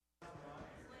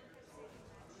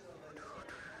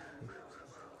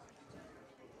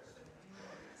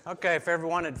Okay, if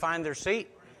everyone would find their seat.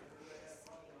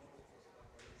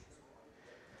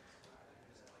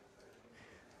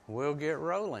 We'll get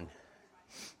rolling.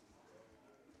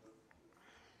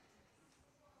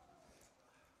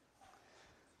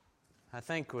 I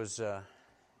think was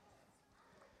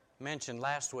mentioned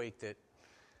last week that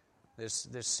this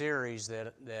series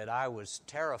that I was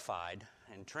terrified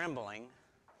and trembling,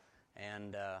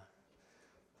 and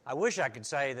I wish I could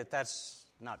say that that's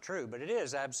not true, but it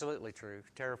is absolutely true,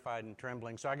 terrified and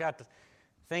trembling. So I got to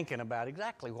thinking about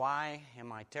exactly why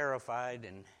am I terrified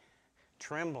and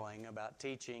trembling about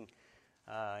teaching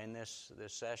in this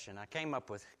session. I came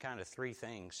up with kind of three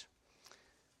things.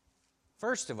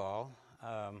 First of all,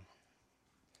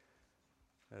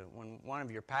 when one of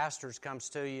your pastors comes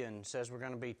to you and says we're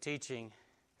going to be teaching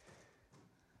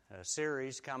a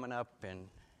series coming up, and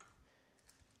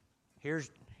here's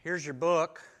your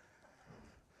book,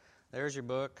 there's your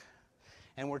book,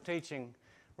 and we're going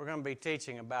to be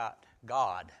teaching about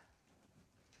God.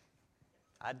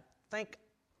 I think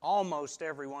almost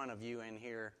every one of you in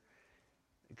here,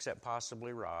 except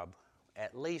possibly Rob,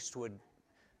 at least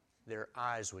their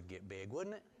eyes would get big,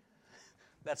 wouldn't it?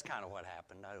 That's kind of what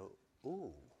happened.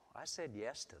 I said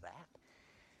yes to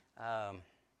that.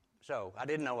 So I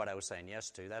didn't know what I was saying yes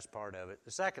to. That's part of it.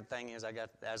 The second thing is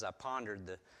as I pondered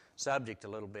the subject a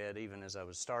little bit, even as I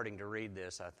was starting to read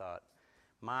this, I thought,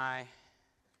 my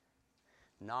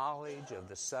knowledge of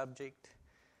the subject,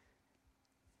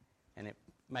 and it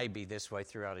may be this way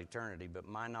throughout eternity, but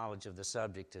my knowledge of the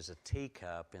subject is a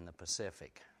teacup in the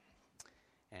Pacific.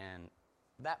 And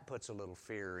that puts a little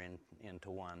fear into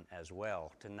one as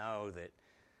well, to know that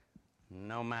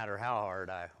no matter how hard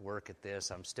I work at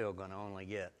this, I'm still going to only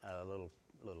get a little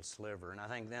sliver. And I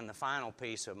think then the final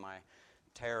piece of my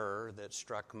terror that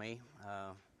struck me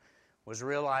was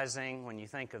realizing, when you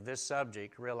think of this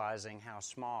subject, realizing how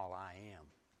small I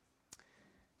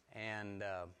am. And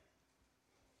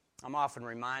I'm often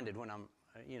reminded when I'm,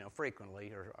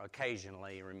 frequently or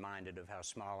occasionally reminded of how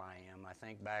small I am. I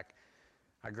think back,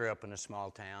 I grew up in a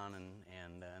small town,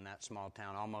 and in that small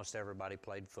town, almost everybody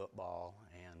played football.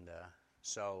 And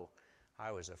so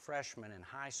I was a freshman in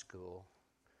high school,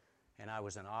 and I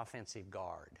was an offensive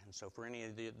guard. And so for any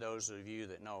of those of you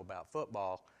that know about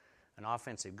football, an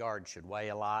offensive guard should weigh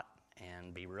a lot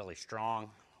and be really strong,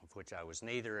 of which I was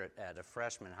neither at a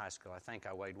freshman in high school. I think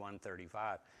I weighed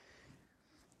 135.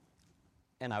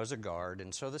 And I was a guard,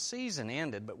 and so the season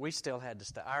ended, but we still had to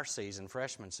stay. Our season,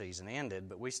 freshman season, ended,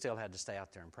 but we still had to stay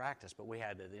out there and practice. But we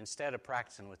had to, instead of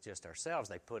practicing with just ourselves,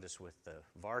 they put us with the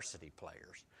varsity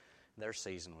players. Their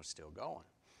season was still going.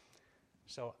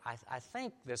 So I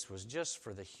think this was just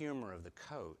for the humor of the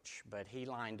coach, but he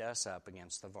lined us up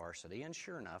against the varsity, and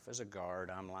sure enough, as a guard,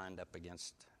 I'm lined up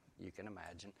against, you can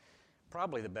imagine,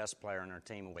 probably the best player on our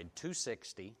team, weighed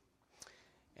 260,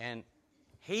 and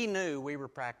he knew we were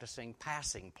practicing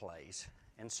passing plays,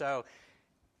 and so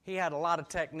he had a lot of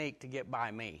technique to get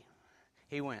by me.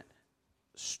 He went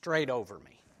straight over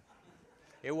me.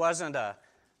 It wasn't a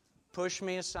push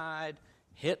me aside,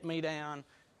 hit me down.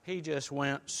 He just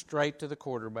went straight to the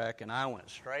quarterback, and I went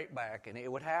straight back, and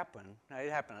it would happen.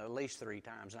 It happened at least 3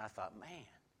 times, and I thought, man,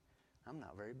 I'm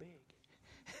not very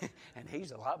big. And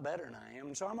he's a lot better than I am.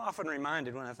 And so I'm often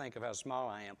reminded when I think of how small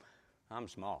I am, I'm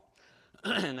small.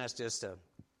 And that's just a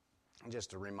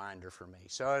reminder for me.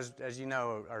 So as you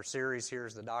know, our series here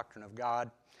is The Doctrine of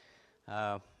God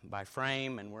by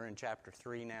Frame, and we're in chapter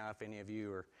 3 now, if any of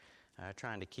you are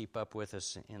trying to keep up with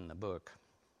us in the book.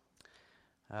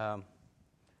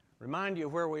 Remind you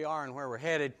of where we are and where we're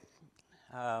headed.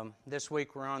 This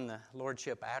week we're on the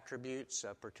Lordship attributes,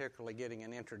 particularly getting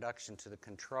an introduction to the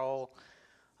control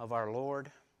of our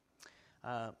Lord.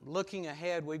 Looking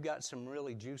ahead, we've got some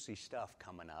really juicy stuff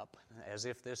coming up, as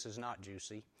if this is not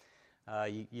juicy.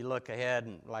 You look ahead,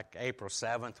 and like April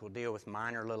 7th, we'll deal with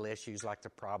minor little issues like the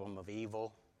problem of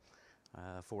evil.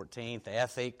 14th,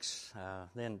 ethics.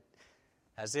 Then,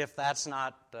 as if that's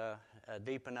not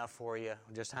deep enough for you,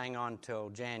 just hang on till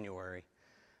January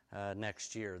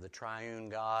next year, the triune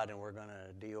God, and we're going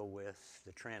to deal with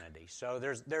the Trinity. So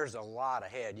there's a lot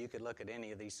ahead. You could look at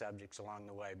any of these subjects along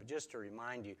the way, but just to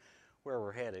remind you where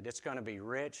we're headed. It's going to be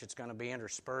rich. It's going to be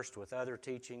interspersed with other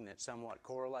teaching that somewhat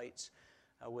correlates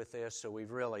with this, so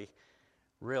we've really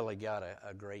got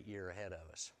a great year ahead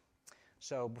of us.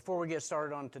 So before we get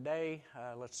started on today,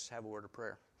 let's have a word of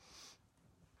prayer.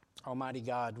 Almighty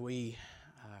God, we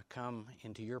come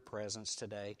into your presence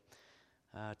today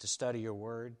to study your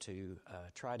word, to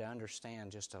try to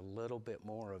understand just a little bit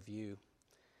more of you.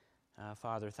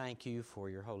 Father, thank you for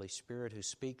your Holy Spirit who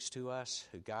speaks to us,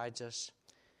 who guides us.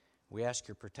 We ask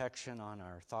your protection on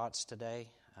our thoughts today.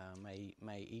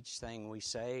 May each thing we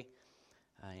say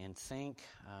and think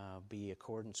be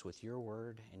accordance with your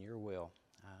word and your will.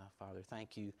 Father,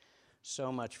 thank you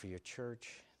so much for your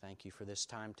church. Thank you for this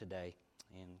time today.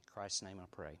 In Christ's name I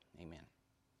pray. Amen.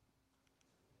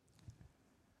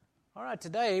 All right,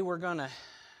 today we're going to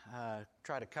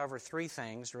try to cover three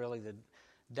things, really. The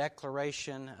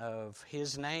declaration of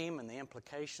His name and the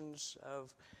implications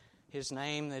of His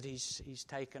name that He's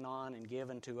taken on and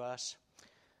given to us.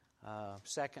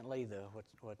 Secondly,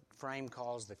 what Frame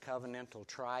calls the covenantal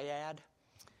triad.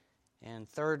 And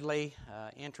thirdly,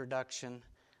 introduction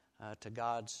to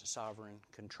God's sovereign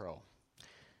control.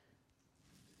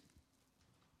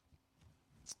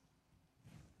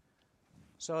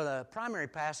 So the primary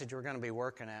passage we're going to be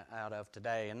working out of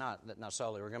today, and not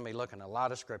solely, we're going to be looking at a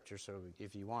lot of Scripture, so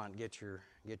if you want, get your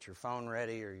phone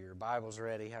ready or your Bibles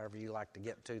ready, however you like to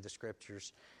get to the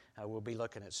Scriptures. We'll be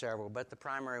looking at several, but the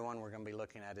primary one we're going to be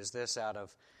looking at is this out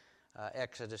of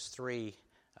Exodus 3,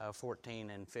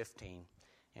 14 and 15,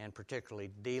 and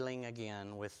particularly dealing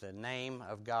again with the name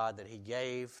of God that He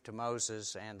gave to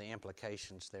Moses and the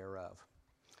implications thereof.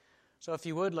 So if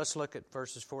you would, let's look at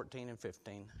verses 14 and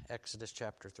 15, Exodus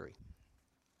chapter 3.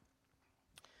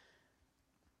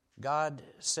 God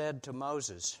said to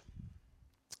Moses,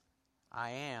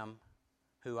 I am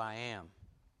who I am.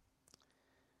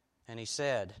 And He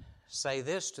said, say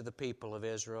this to the people of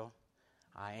Israel,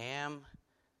 I am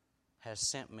has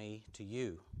sent me to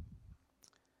you.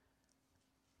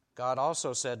 God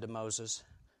also said to Moses,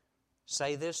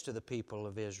 say this to the people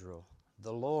of Israel,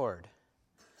 the Lord,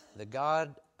 the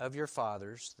God of your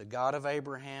fathers, the God of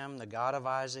Abraham, the God of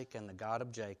Isaac, and the God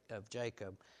of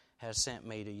Jacob, has sent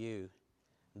me to you.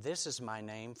 This is my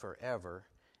name forever,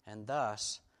 and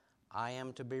thus I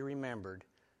am to be remembered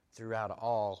throughout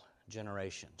all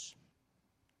generations.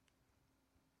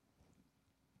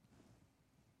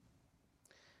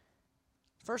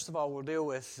 First of all, we'll deal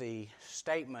with the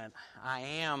statement, I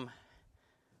am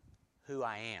who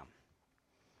I am.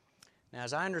 Now,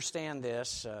 as I understand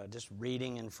this, just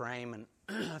reading in Frame and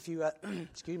a few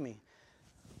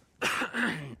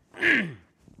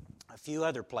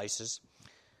other places,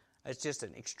 it's just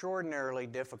an extraordinarily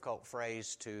difficult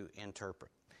phrase to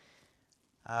interpret.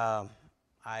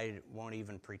 I won't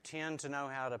even pretend to know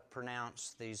how to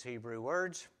pronounce these Hebrew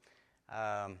words,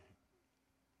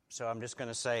 so I'm just going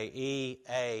to say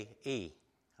E-A-E,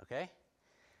 okay?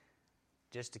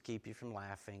 Just to keep you from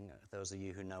laughing, those of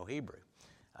you who know Hebrew.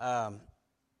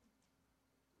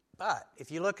 But if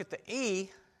you look at the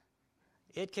E,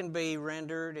 it can be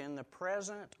rendered in the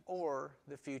present or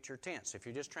the future tense. If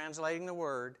you're just translating the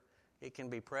word, it can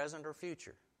be present or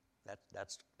future.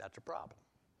 That's a problem.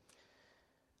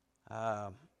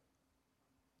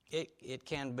 It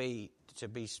can be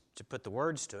to put the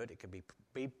words to it. It could be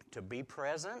to be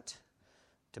present,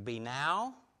 to be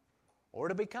now, or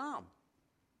to become.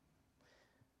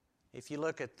 If you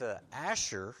look at the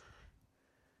Asher,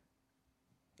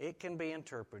 it can be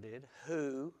interpreted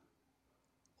who,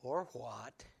 or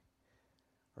what,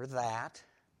 or that,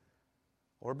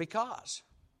 or because.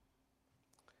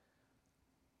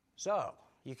 So,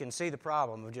 you can see the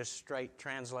problem of just straight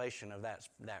translation of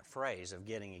that phrase, of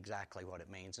getting exactly what it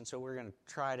means. And so we're going to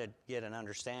try to get an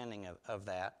understanding of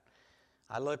that.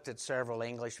 I looked at several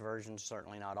English versions,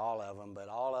 certainly not all of them, but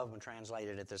all of them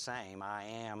translated it the same. I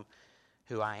am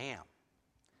who I am.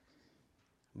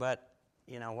 But,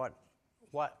 you know, what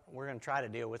we're going to try to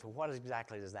deal with, what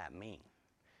exactly does that mean?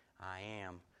 I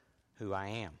am who I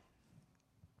am.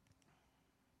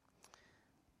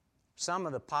 Some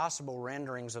of the possible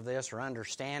renderings of this or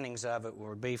understandings of it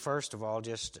would be, first of all,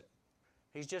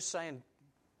 he's just saying,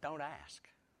 don't ask.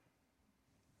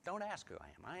 Don't ask who I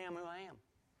am. I am who I am.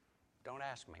 Don't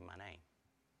ask me my name.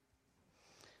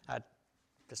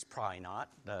 That's probably not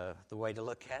the way to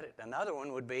look at it. Another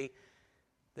one would be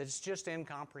that it's just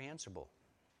incomprehensible.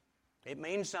 It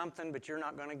means something, but you're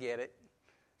not going to get it.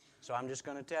 So I'm just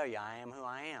going to tell you, I am who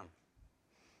I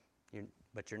am.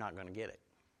 But you're not going to get it.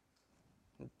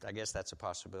 I guess that's a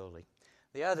possibility.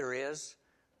 The other is,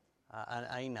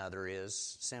 another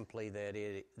is simply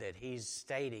that he's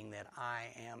stating that I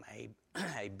am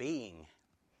a being.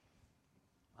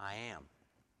 I am.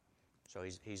 So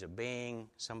he's a being,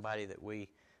 somebody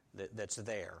that's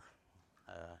there.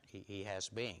 He has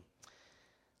being.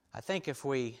 I think if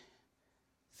we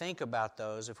think about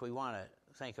those, if we want to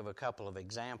think of a couple of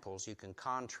examples, you can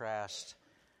contrast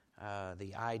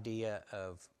the idea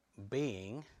of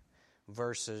being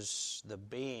versus the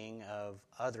being of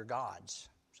other gods.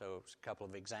 So a couple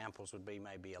of examples would be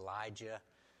maybe Elijah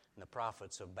and the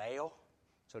prophets of Baal.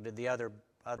 So did the other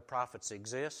prophets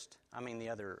exist? The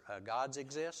other gods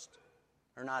exist?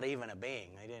 They're not even a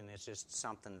being. They didn't. It's just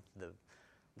something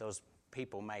those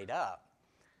people made up.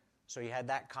 So you had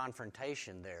that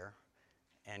confrontation there,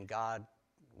 and God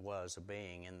was a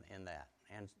being in that.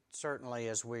 And certainly,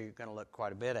 as we're going to look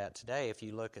quite a bit at today, if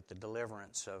you look at the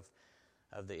deliverance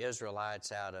of the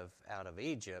Israelites out of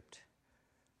Egypt,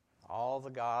 all the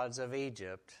gods of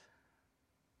Egypt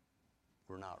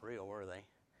were not real, were they?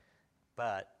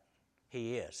 But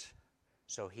He is.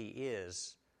 So He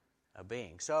is a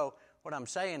being. So what I'm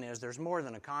saying is there's more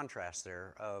than a contrast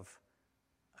there of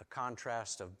a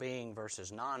contrast of being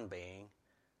versus non-being.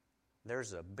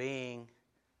 There's a being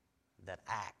that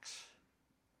acts.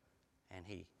 And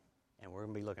we're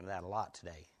going to be looking at that a lot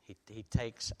today. He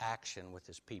takes action with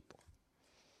His people.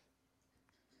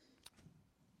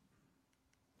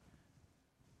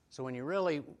 So when you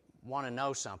really want to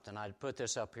know something, I'd put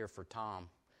this up here for Tom.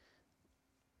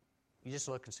 You just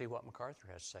look and see what MacArthur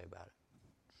has to say about it.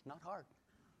 It's not hard.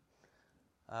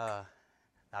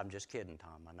 I'm just kidding,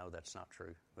 Tom. I know that's not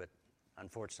true, but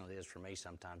unfortunately it is for me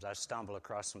sometimes. I stumble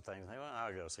across some things and think, well,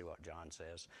 I'll go see what John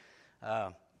says.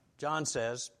 John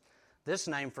says, this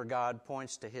name for God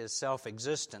points to His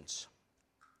self-existence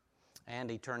and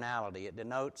eternality. It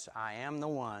denotes, I am the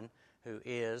one who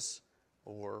is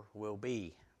or will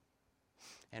be.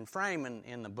 And Frame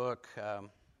in the book,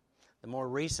 the more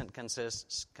recent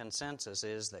consensus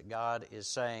is that God is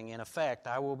saying, in effect,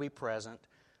 I will be present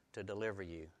to deliver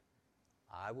you.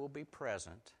 I will be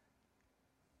present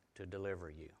to deliver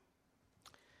you.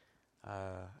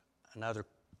 Another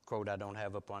quote I don't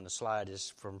have up on the slide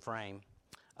is from Frame.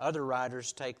 Other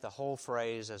writers take the whole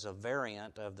phrase as a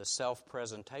variant of the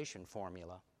self-presentation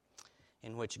formula,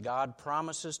 in which God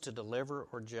promises to deliver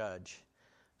or judge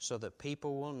so that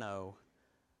people will know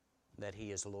that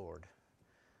He is Lord.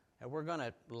 And we're going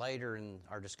to, later in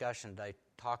our discussion today,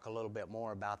 talk a little bit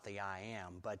more about the I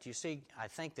am. But you see, I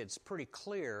think that it's pretty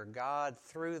clear, God,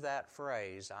 through that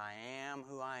phrase, I am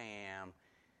who I am,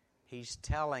 He's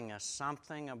telling us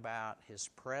something about His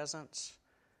presence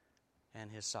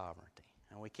and His sovereignty.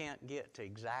 And we can't get to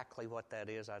exactly what that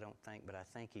is, I don't think, but I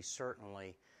think He's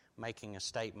certainly making a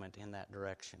statement in that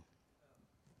direction.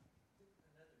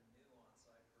 Another nuance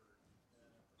I've heard, I don't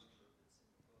remember if it's in the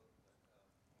book, but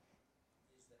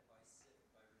is that by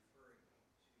referring to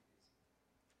his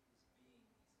being,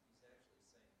 he's actually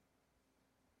saying,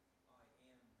 I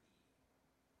am being.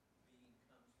 Being comes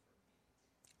from me.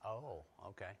 Oh,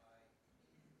 okay.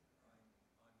 I'm the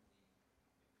epitome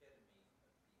of being.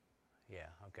 Yeah,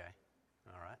 okay.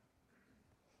 All right.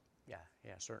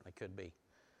 Yeah, certainly could be.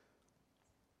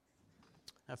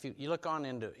 Now, if you look on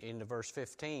into verse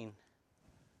 15,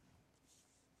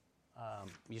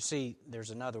 you see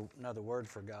there's another word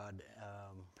for God.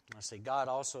 Let's see. God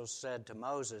also said to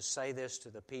Moses, say this to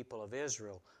the people of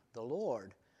Israel, the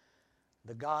Lord,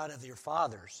 the God of your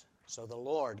fathers. So the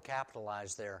Lord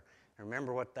capitalized there.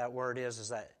 Remember what that word is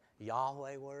that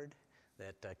Yahweh word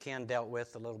that Ken dealt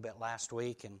with a little bit last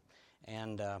week,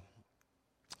 and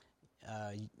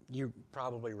you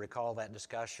probably recall that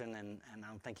discussion, and I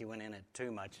don't think you went in it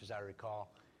too much, as I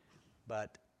recall.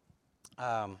 But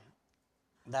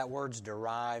that word's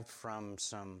derived from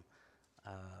some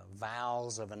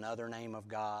vowels of another name of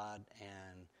God,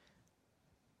 and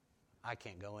I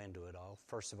can't go into it all,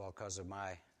 first of all, because of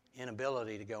my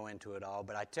inability to go into it all.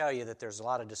 But I tell you that there's a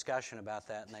lot of discussion about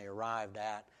that, and they arrived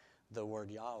at the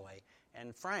word Yahweh.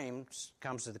 And Frame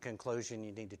comes to the conclusion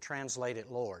you need to translate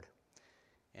it Lord.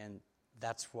 And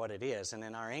that's what it is. And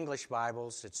in our English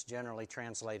Bibles, it's generally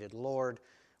translated Lord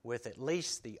with at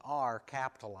least the R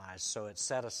capitalized, so it's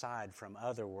set aside from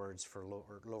other words for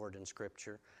Lord in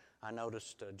Scripture. I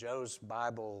noticed Joe's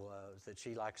Bible that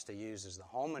she likes to use is the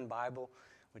Holman Bible,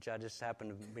 which I just happened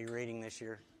to be reading this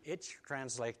year. It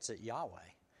translates it Yahweh.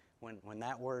 When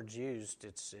that word's used,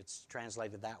 it's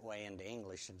translated that way into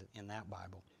English in that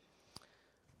Bible.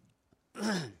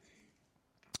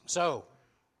 So,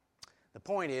 the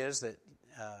point is that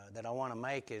I want to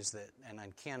make is that, and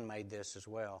Ken made this as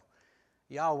well,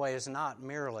 Yahweh is not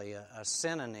merely a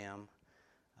synonym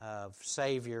of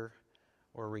Savior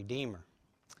or Redeemer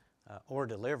or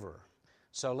Deliverer.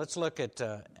 So let's look at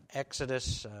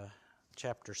Exodus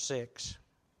chapter 6.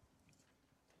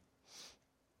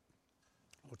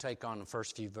 We'll take on the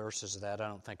first few verses of that. I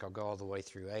don't think I'll go all the way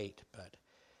through 8, but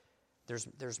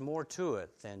there's more to it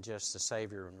than just the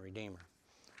Savior and Redeemer.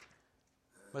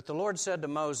 But the Lord said to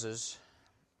Moses,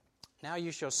 now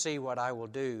you shall see what I will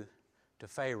do to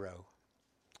Pharaoh.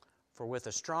 For with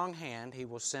a strong hand he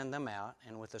will send them out,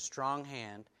 and with a strong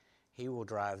hand he will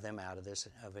drive them out of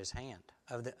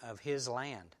his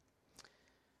land.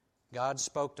 God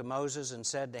spoke to Moses and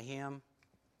said to him,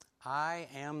 I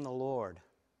am the Lord.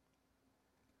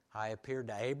 I appeared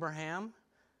to Abraham,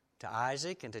 to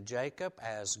Isaac, and to Jacob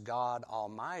as God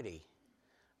Almighty.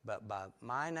 But by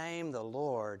my name, the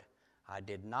Lord, I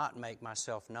did not make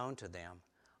myself known to them.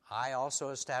 I also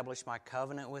established my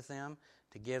covenant with them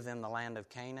to give them the land of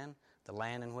Canaan, the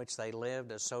land in which they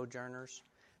lived as sojourners.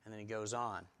 And then he goes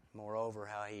on, moreover,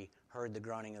 how he heard the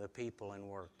groaning of the people and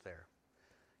worked there.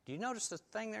 Do you notice the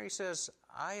thing there? He says,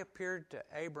 I appeared to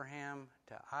Abraham,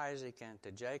 to Isaac, and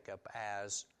to Jacob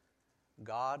as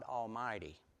God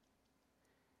Almighty.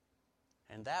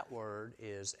 And that word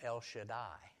is El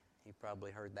Shaddai. You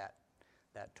probably heard that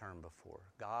term before.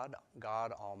 God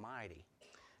Almighty.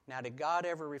 Now, did God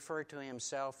ever refer to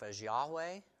himself as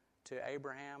Yahweh to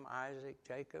Abraham, Isaac,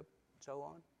 Jacob, so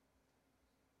on?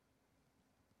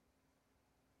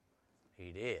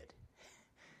 He did.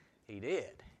 He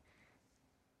did.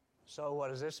 So what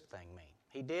does this thing mean?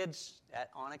 He did,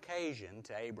 on occasion,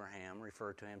 to Abraham,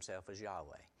 refer to himself as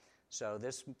Yahweh. So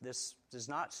this is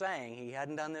not saying he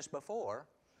hadn't done this before,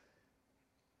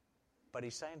 but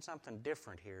he's saying something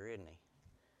different here, isn't he?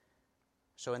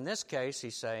 So in this case,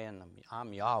 he's saying,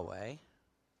 I'm Yahweh,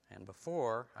 and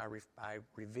before I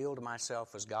revealed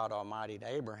myself as God Almighty to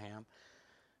Abraham.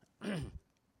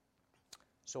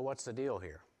 So what's the deal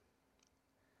here?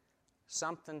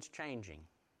 Something's changing.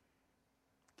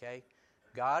 Okay?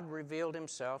 God revealed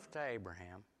himself to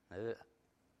Abraham.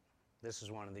 This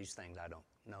is one of these things I don't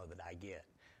know that I get.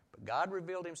 But God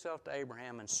revealed himself to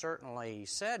Abraham and certainly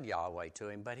said Yahweh to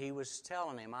him, but he was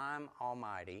telling him, I'm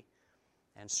Almighty,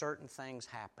 and certain things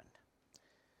happened.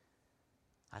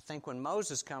 I think when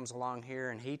Moses comes along here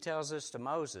and he tells this to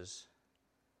Moses,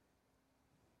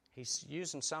 he's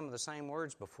using some of the same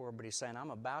words before, but he's saying,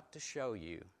 I'm about to show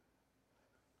you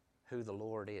who the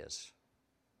Lord is.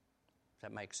 Does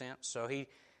that make sense? So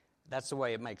that's the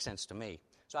way it makes sense to me.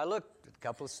 So I looked at a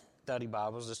couple of study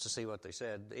Bibles just to see what they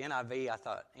said. The NIV, I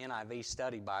thought NIV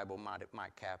Study Bible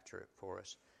might capture it for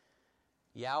us.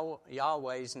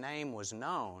 Yahweh's name was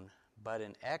known, but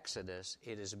in Exodus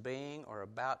it is being or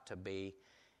about to be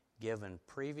given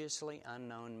previously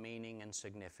unknown meaning and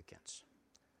significance.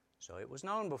 So it was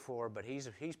known before, but he's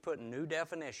putting new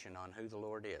definition on who the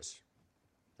Lord is.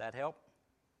 Does that help?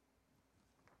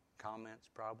 Comments,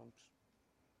 problems?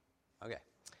 Okay.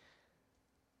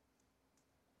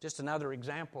 Just another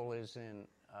example is in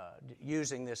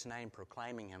using this name,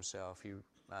 proclaiming himself.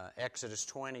 Exodus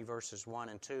 20, verses 1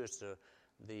 and 2 is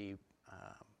the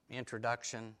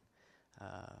introduction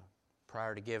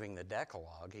prior to giving the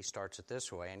Decalogue. He starts it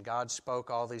this way. And God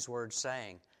spoke all these words,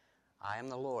 saying, I am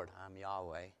the Lord, I'm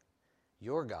Yahweh,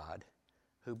 your God,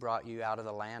 who brought you out of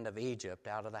the land of Egypt,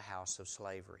 out of the house of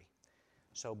slavery.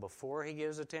 So before he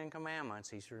gives the Ten Commandments,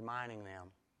 he's reminding them,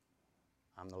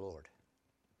 I'm the Lord.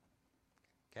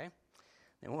 Okay?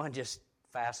 And one just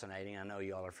fascinating, I know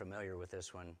you all are familiar with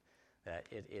this one, that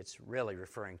it's really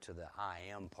referring to the I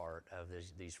am part of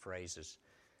these phrases.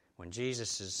 When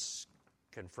Jesus is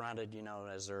confronted,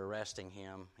 as they're arresting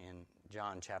him in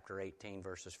John chapter 18,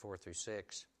 verses 4 through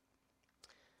 6.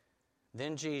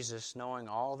 Then Jesus, knowing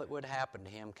all that would happen to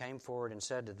him, came forward and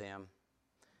said to them,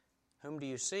 Whom do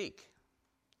you seek?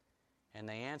 And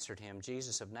they answered him,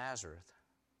 Jesus of Nazareth.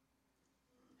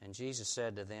 And Jesus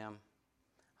said to them,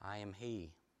 I am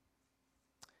he.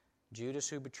 Judas,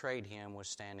 who betrayed him, was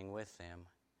standing with them.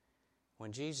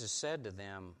 When Jesus said to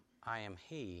them, I am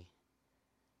he,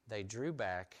 they drew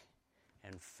back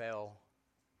and fell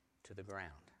to the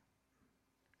ground.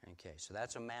 Okay, so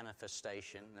that's a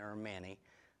manifestation. There are many,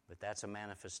 but that's a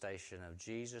manifestation of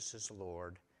Jesus as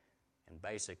Lord, and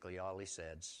basically all he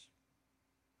said's,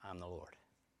 I'm the Lord.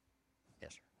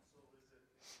 Yes, sir. So is it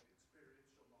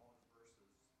experiential knowledge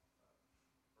versus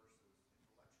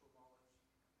intellectual knowledge?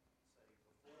 Say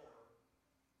before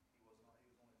he was only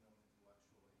known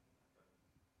intellectually,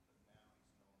 but now he's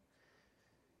known experientially.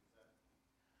 Is that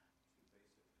too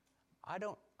basic?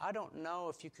 I don't know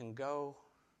if you can go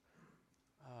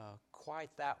quite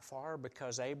that far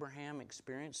because Abraham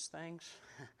experienced things,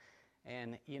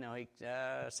 and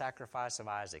sacrifice of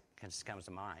Isaac comes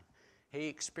to mind. He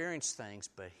experienced things,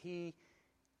 but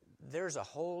there's a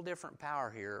whole different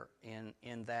power here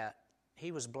in that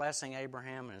he was blessing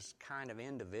Abraham as kind of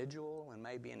individual and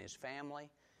maybe in his family.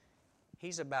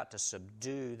 He's about to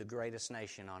subdue the greatest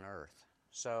nation on earth.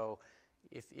 So,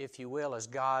 if you will, as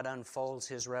God unfolds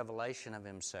his revelation of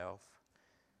himself,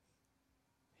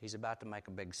 he's about to make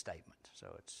a big statement.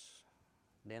 So it's,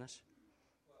 Dennis?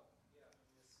 Well, yeah,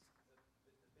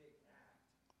 the big act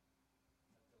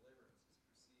of deliverance is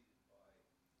preceded by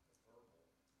the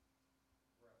verbal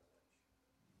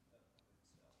revelation of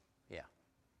himself. Yeah.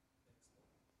 To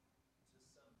some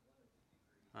limited degree,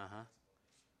 Uh-huh.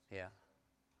 explanations. Yeah.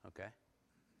 Okay.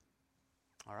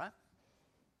 All right?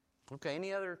 Okay,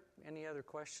 any other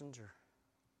questions or?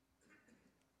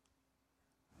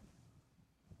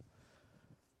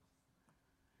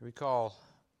 Recall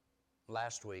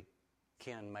last week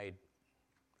Ken made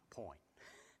a point.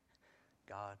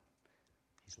 God,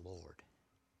 He's Lord.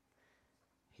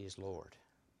 He is Lord.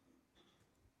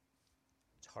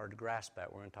 It's hard to grasp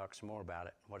that. We're going to talk some more about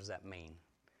it. What does that mean?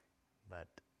 But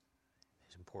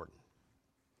it's important.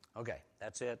 Okay,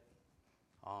 that's it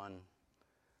on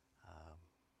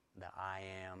the I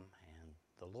am and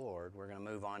the Lord. We're going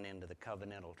to move on into the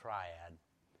covenantal triad.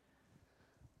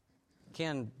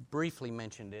 Ken briefly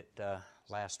mentioned it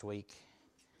last week,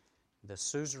 the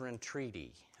Suzerain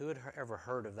Treaty. Who had ever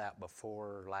heard of that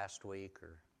before last week,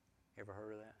 or ever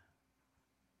heard of that?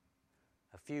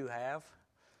 A few have.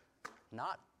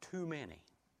 Not too many.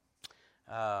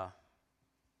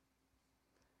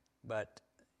 But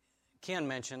Ken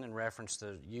mentioned in reference to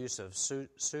the use of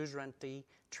suzerainty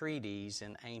treaties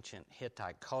in ancient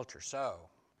Hittite culture. So,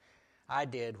 I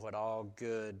did what all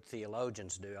good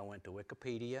theologians do. I went to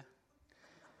Wikipedia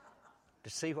to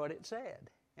see what it said.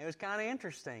 It was kind of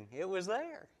interesting. It was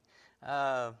there.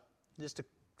 Just to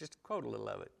quote a little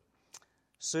of it.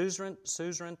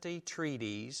 Suzerainty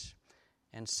treaties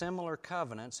and similar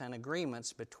covenants and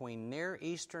agreements between Near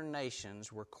Eastern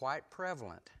nations were quite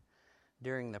prevalent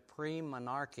during the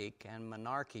pre-monarchic and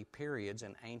monarchy periods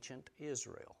in ancient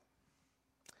Israel.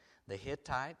 The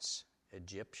Hittites,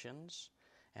 Egyptians,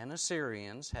 and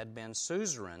Assyrians had been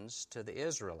suzerains to the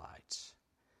Israelites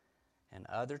and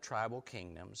other tribal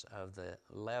kingdoms of the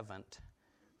Levant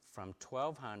from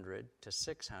 1200 to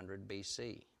 600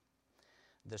 BC.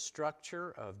 The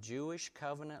structure of Jewish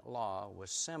covenant law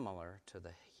was similar to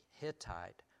the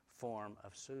Hittite form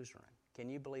of suzerain. Can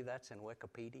you believe that's in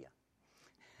Wikipedia?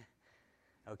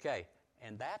 Okay,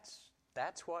 and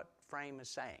that's what Frame is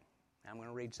saying. I'm going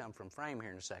to read some from Frame here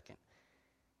in a second.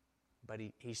 But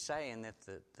he's saying that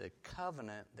the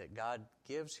covenant that God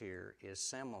gives here is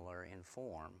similar in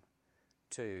form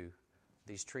to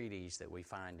these treaties that we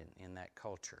find in that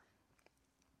culture.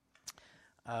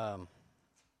 I'll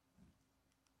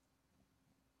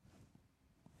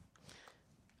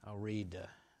read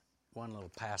one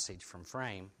little passage from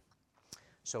Frame.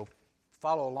 So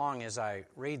follow along as I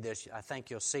read this. I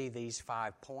think you'll see these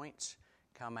 5 points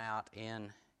come out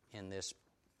in this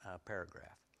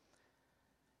paragraph.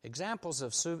 Examples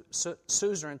of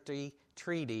suzerainty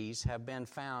treaties have been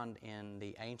found in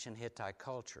the ancient Hittite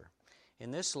culture.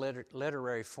 In this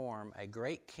literary form, a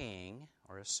great king,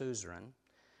 or a suzerain,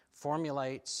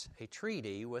 formulates a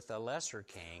treaty with a lesser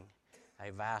king,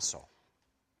 a vassal.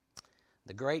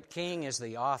 The great king is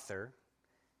the author.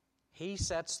 He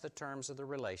sets the terms of the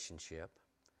relationship.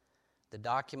 The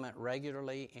document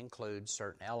regularly includes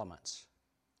certain elements.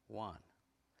 1.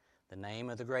 The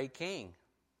name of the great king,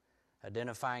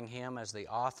 identifying him as the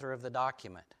author of the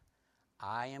document.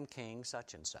 I am king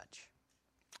such and such.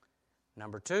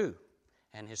 Number 2,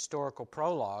 an historical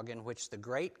prologue in which the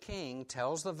great king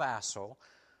tells the vassal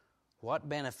what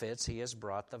benefits he has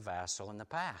brought the vassal in the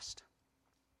past.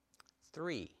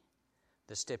 3,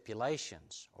 the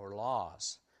stipulations or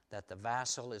laws that the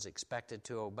vassal is expected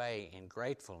to obey in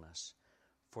gratefulness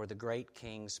for the great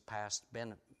king's past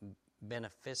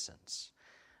beneficence,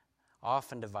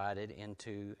 often divided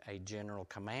into a general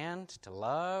command to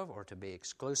love or to be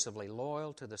exclusively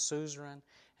loyal to the suzerain,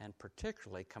 and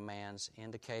particularly commands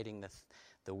indicating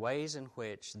the ways in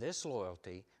which this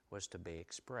loyalty was to be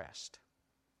expressed.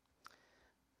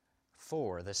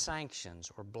 4, the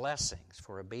sanctions or blessings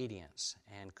for obedience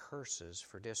and curses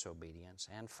for disobedience.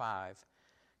 And 5,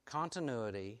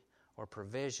 continuity or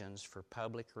provisions for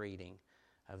public reading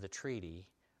of the treaty,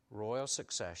 royal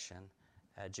succession,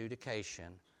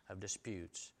 adjudication of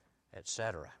disputes,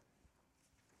 etc.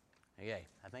 Okay,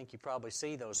 I think you probably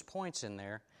see those points in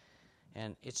there,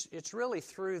 and it's really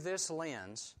through this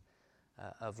lens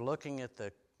of looking at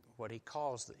what he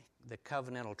calls the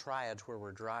covenantal triads where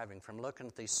we're driving from, looking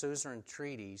at these suzerain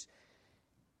treaties.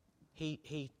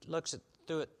 He looks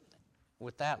through it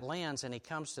with that lens, and he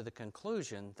comes to the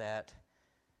conclusion that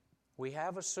we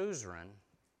have a suzerain,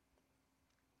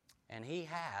 and he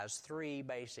has 3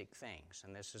 basic things,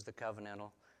 and this is the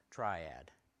covenantal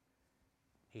triad.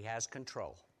 He has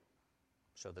control.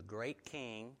 So the great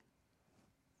king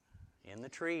in the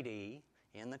treaty,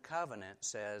 in the covenant,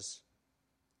 says,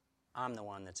 I'm the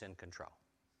one that's in control.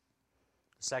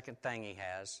 The second thing he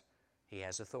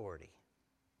has authority.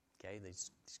 Okay,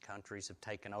 these countries have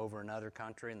taken over another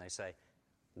country, and they say,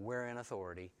 we're in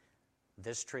authority.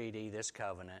 This treaty, this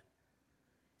covenant,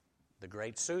 the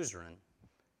great suzerain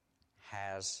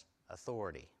has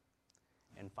authority.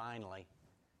 And finally,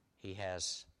 he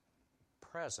has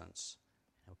presence.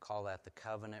 He'll call that the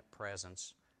covenant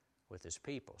presence with his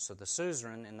people. So the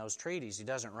suzerain in those treaties, he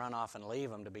doesn't run off and leave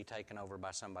them to be taken over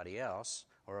by somebody else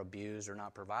or abused or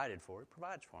not provided for. He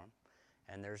provides for them.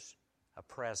 And there's a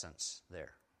presence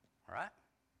there. All right?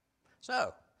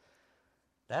 So,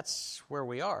 that's where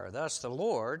we are. Thus, the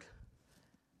Lord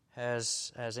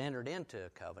has entered into a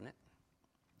covenant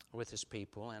with his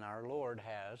people, and our Lord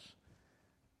has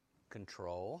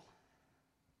control.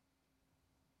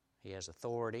 He has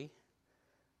authority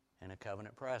and a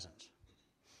covenant presence.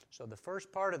 So the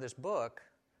first part of this book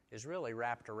is really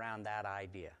wrapped around that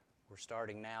idea. We're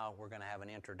starting now. We're going to have an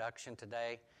introduction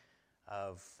today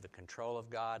of the control of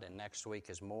God, and next week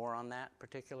is more on that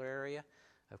particular area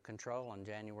of control on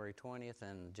January 20th,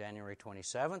 and January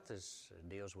 27th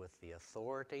deals with the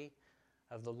authority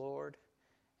of the Lord,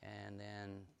 and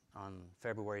then on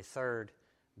February 3rd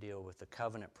deal with the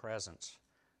covenant presence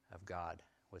of God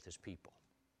with his people.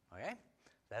 Okay?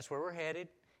 That's where we're headed,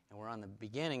 and we're on the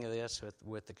beginning of this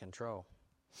with the control.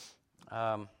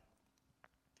 I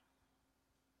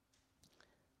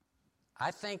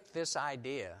think this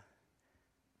idea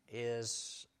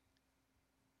is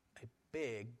a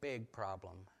big, big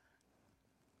problem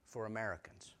for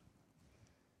Americans.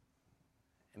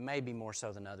 It may be more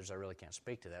so than others. I really can't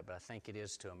speak to that, but I think it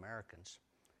is to Americans.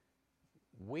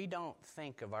 We don't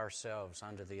think of ourselves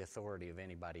under the authority of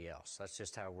anybody else. That's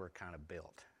just how we're kind of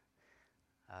built.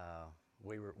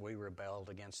 We rebelled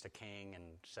against a king and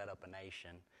set up a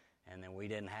nation, and then we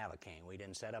didn't have a king. We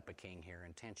didn't set up a king here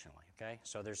intentionally, okay?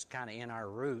 So there's kind of in our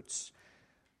roots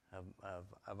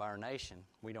of our nation,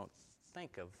 we don't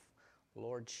think of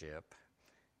lordship.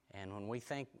 And when we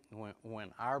think,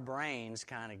 when our brains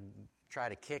kind of try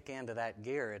to kick into that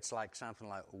gear, it's like something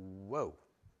like, whoa,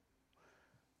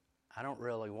 I don't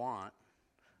really want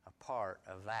a part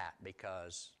of that,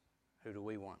 because who do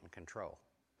we want in control?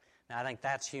 Now, I think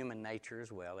that's human nature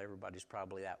as well. Everybody's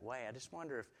probably that way. I just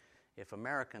wonder if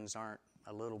Americans aren't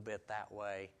a little bit that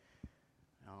way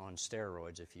on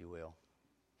steroids, if you will.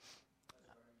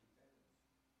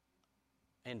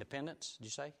 Independence, did you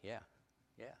say? Yeah.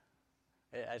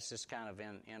 It's just kind of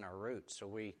in our roots. So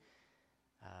we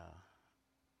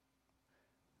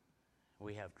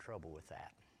have trouble with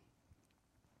that.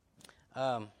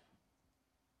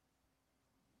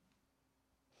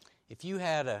 If you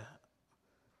had a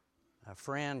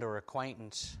friend or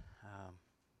acquaintance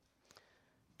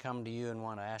come to you and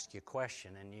want to ask you a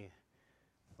question, and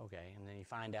then you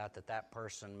find out that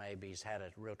person maybe's had a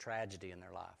real tragedy in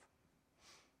their life,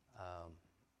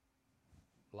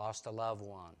 lost a loved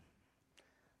one,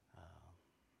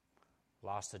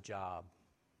 lost a job,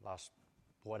 lost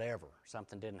whatever,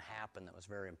 something didn't happen that was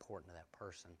very important to that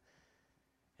person,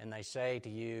 and they say to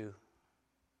you,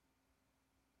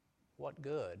 what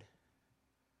good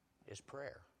is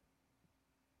prayer?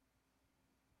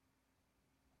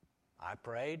 I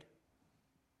prayed.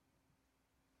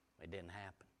 It didn't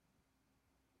happen.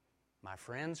 My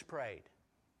friends prayed,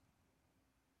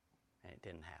 and it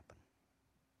didn't happen.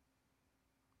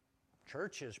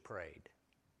 Churches prayed,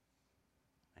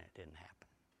 and it didn't happen.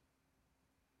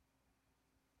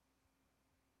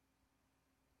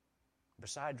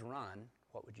 Besides run,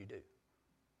 what would you do?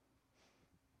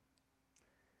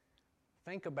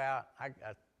 Thinking about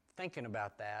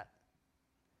that,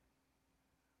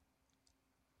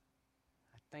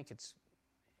 I think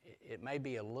it may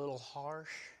be a little harsh,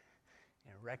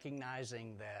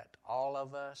 recognizing that all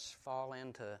of us fall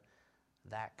into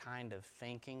that kind of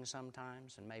thinking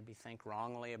sometimes, and maybe think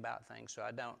wrongly about things. So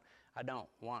I don't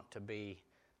want to be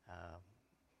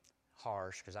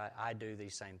harsh, because I do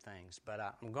these same things, but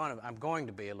I'm going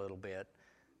to be a little bit,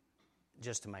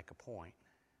 just to make a point.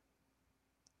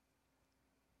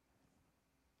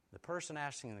 The person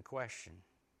asking the question,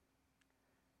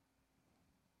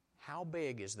 how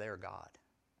big is their God?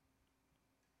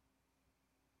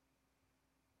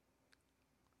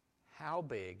 How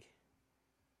big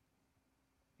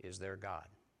is their God?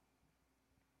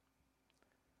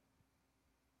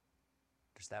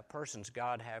 Does that person's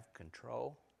God have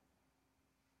control?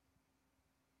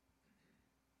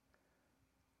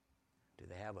 Do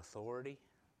they have authority?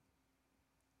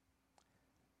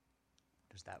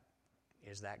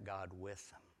 Is that God with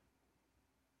them?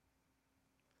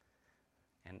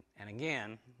 And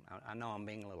again, I know I'm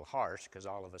being a little harsh, because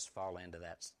all of us fall into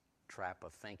that trap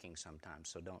of thinking sometimes,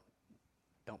 so don't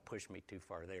push me too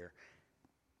far there.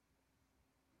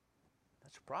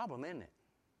 That's a problem, isn't it?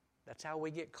 That's how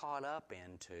we get caught up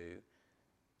into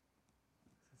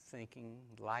thinking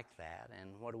like that.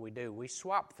 And what do? We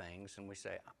swap things, and we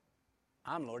say,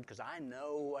 I'm Lord because I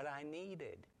know what I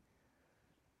needed.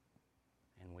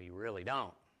 And we really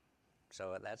don't.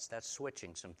 So that's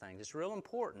switching some things. It's real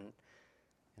important.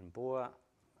 And boy,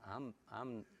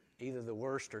 I'm either the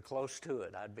worst or close to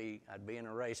it. I'd be in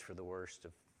a race for the worst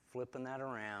of flipping that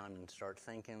around and start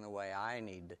thinking the way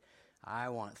I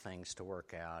want things to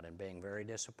work out, and being very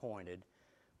disappointed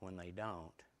when they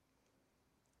don't.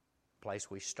 The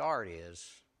place we start is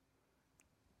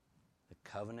the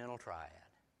covenantal triad.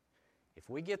 If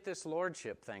we get this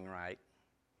lordship thing right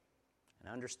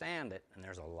and understand it, and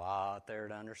there's a lot there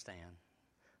to understand,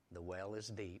 the well is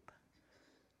deep.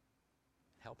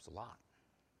 It helps a lot.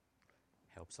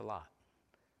 Helps a lot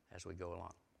as we go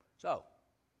along. So,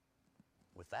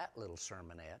 with that little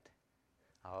sermonette,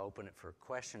 I'll open it for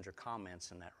questions or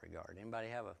comments in that regard. Anybody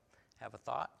have a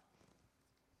thought?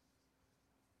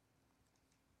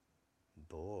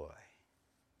 Boy.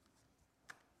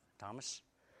 Thomas?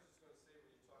 I was just going to say,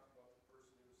 when you talk about the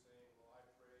person who was saying, well, I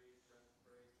pray, friends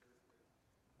pray, church pray,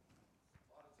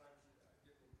 a lot of times I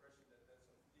get the impression that that's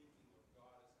a thinking of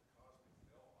God as a cosmic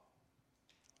bellhop.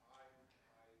 I'm asking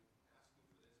for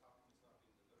this, how come it's not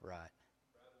being delivered? Right.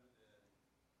 Rather than the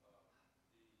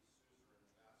suzerain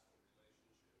vassal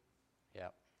relationship.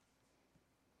 Yep.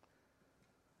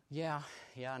 Yeah,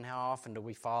 and how often do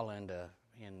we fall into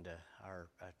our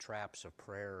traps of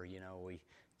prayer? You know, we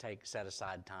set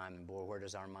aside time, and boy, where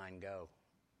does our mind go?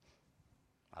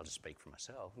 I'll just speak for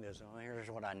myself. Here's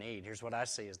what I need. Here's what I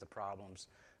see as the problems.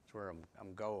 It's where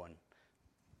I'm going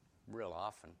real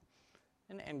often.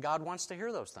 And God wants to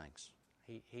hear those things.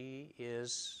 He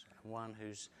is one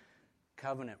whose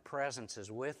covenant presence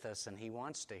is with us, and He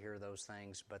wants to hear those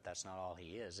things, but that's not all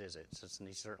He is it?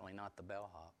 He's certainly not the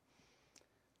bellhop.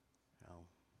 So,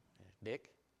 Dick?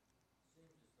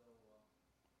 Seems as though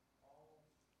all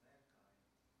mankind is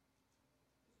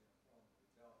in a form of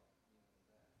rebellion,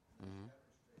 that. And Mm-hmm.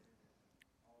 it's demonstrated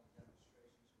in all the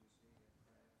demonstrations we see in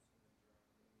France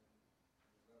and in Germany,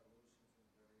 and the revolutions in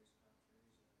various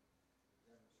countries,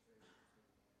 and the demonstrations in the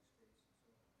United States and so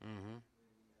on. Mm-hmm.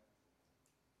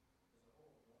 As a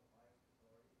whole, don't like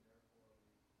authority, and therefore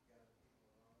we gather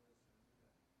people around us and rebel.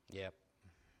 Yep.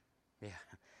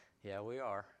 Yeah, we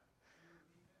are.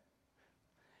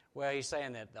 Well, he's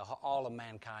saying that all of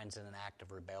mankind's in an act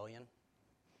of rebellion,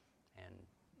 and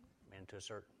to a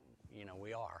certain,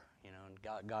 we are, and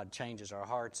God changes our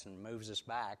hearts and moves us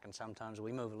back, and sometimes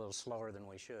we move a little slower than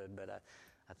we should, but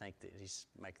I think that he's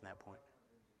making that point.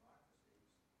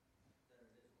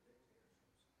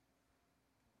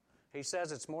 He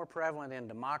says it's more prevalent in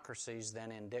democracies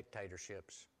than in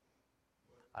dictatorships.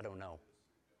 I don't know.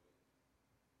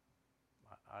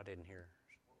 I didn't hear.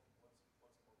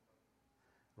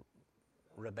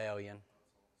 Rebellion.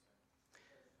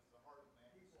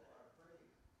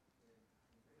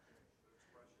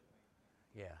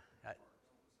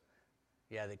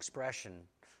 Yeah, the expression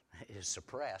is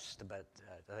suppressed, but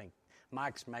I think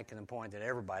Mike's making the point that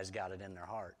everybody's got it in their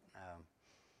heart.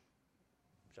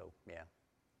 Yeah.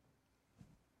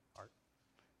 Art?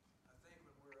 I think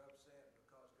when we're upset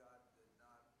because God did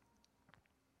not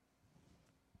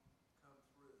come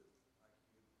through, like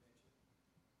you mentioned,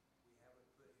 we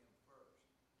haven't put Him first.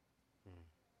 Hmm.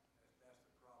 That's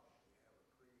the problem. We have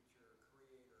a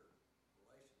creator-creator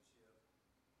relationship,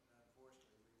 and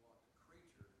unfortunately we want the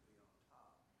creature to be on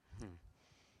top, Hmm.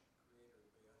 creator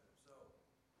to be under. So,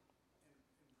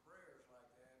 in prayers like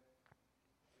that,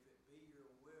 if it be your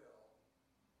will,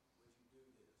 would you do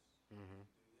this? Mm-hmm.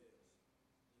 Do this?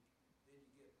 Then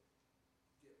you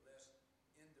get less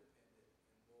independent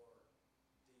and more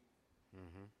dependent.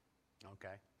 Mm-hmm.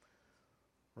 Okay.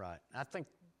 Right. I think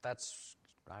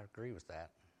I agree with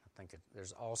that. I think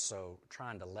there's also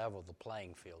trying to level the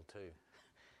playing field too.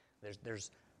 There's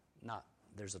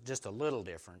just a little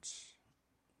difference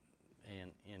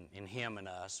in him and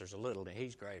us. There's a little.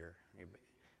 He's greater.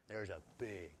 There's a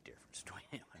big difference between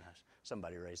him and us.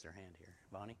 Somebody raised their hand here.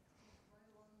 Bonnie? Right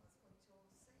along with what Joel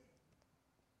was saying,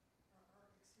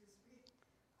 excuse me,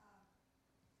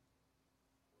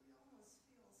 we almost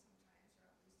feel sometimes,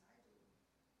 or at least I do,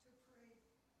 to pray,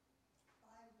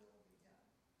 thy will be done.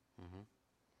 Mm-hmm.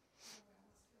 We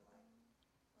almost feel like,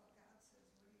 well, God says,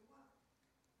 what do you want?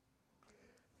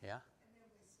 Okay? Yeah. And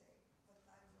then we say, but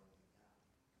thy will be done.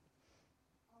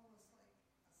 Almost like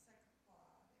a second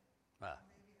thought, and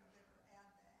maybe I better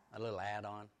add that. A little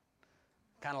add-on.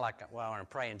 Kind of like, I'm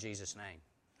praying in Jesus' name.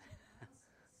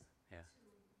 Yeah. To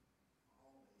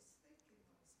always think in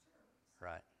those terms.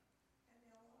 Right. And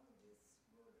along with this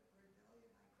word of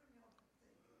rebellion, I couldn't help but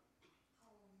think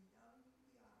how young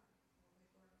we are when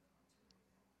we learn how to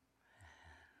rebel.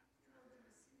 Then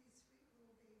we see these sweet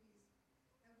little babies,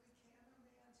 and we can't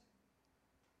imagine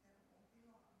that it won't be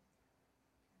long,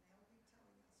 and they'll be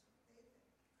telling us what they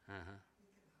think. Uh-huh.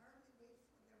 We can hardly wait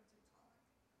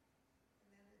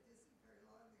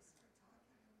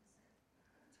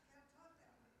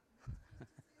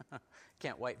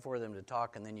can't wait for them to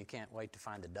talk, and then you can't wait to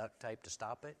find the duct tape to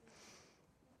stop it.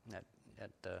 That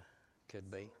could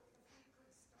be. If we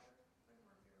could start when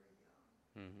we're very young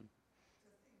Mm-hmm.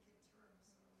 to think in terms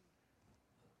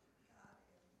of God,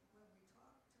 and when we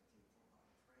talk to people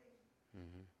about praying,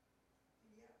 Mm-hmm.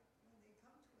 and yet when they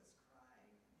come to us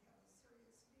crying and have a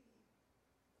serious need,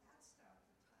 that's not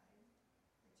the time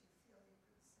that you feel you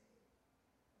could say, oh,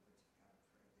 but you've got to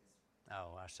pray this way.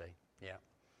 Oh, I see. Yeah.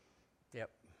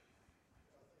 Yep.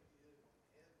 I think you hit it on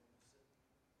the head when you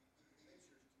said the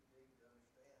picture's too big to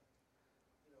understand.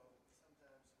 You know,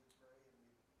 sometimes we pray and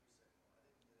we say, well, I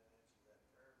didn't get an answer to that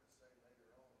prayer, but say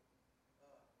later on,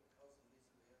 because of these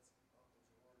events, Uncle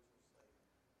George will say,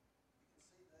 you can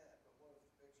see that, but what if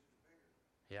the picture's bigger?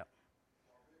 Yep.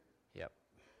 Far bigger. Yep.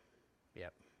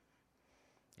 Yep.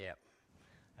 Yep.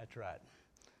 That's right.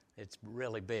 It's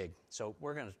really big. So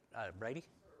we're going to, Brady?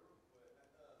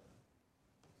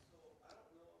 So I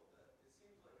don't know that, it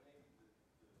seems like maybe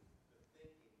the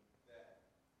thinking that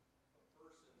a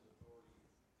person's authority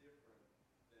is different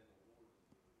than the Lord's authority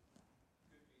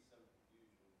could be some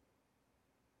confusion.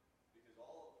 Because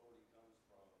all authority comes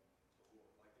from the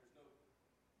Lord. Like there's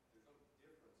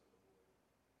no difference of authority.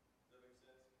 Does that make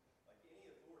sense? Like any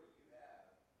authority you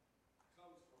have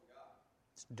comes from God.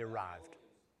 It's derived.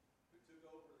 Who took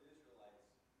over the Israelites,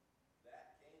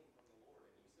 that came from the Lord,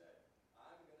 and he said,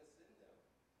 I'm going to send them.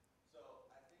 So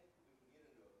I think we can get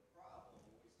into a problem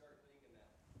when we start thinking that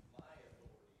my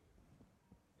authority,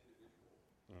 individual,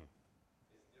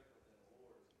 is different than the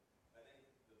Lord's. I think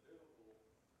the biblical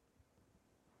instruction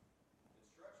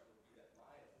would be that my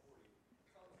authority comes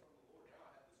from the Lord. Now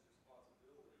I have this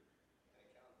responsibility and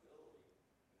accountability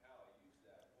in how I use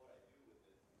that, what I do with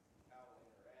it, how I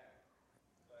interact.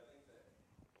 So I think that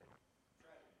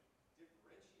trying to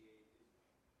differentiate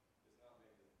is not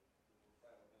maybe the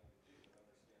final thing to do, but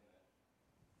understand that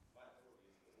my authority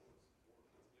is the Lord's authority. It's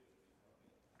given to me from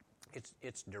Him.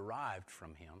 It's derived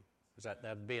from him.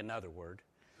 That'd be another word.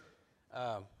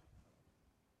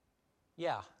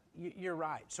 Yeah, you're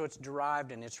right. So it's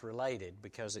derived and it's related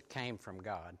because it came from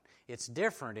God. It's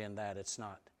different in that it's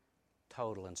not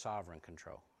total and sovereign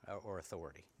control or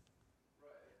authority. Right.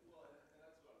 Well, and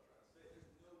that's what I'm trying to say.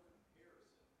 There's no comparison.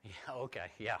 Yeah.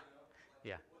 Okay. Yeah.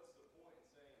 Yeah. What's the point in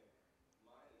saying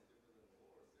mine is different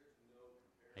than the Lord's?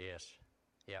 There's no comparison. Yes.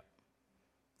 Yep.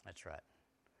 That's right.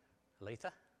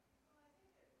 Aletha?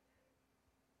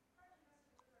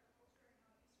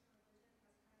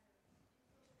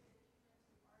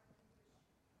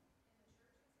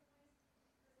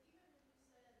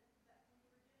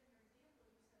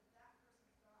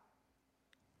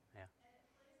 Yeah.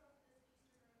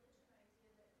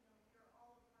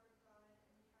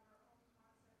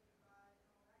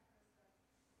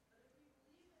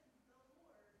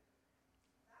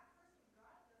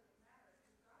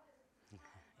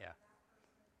 Yeah.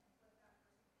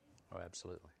 Oh,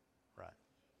 absolutely. Right.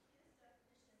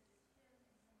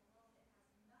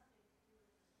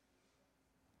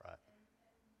 Right.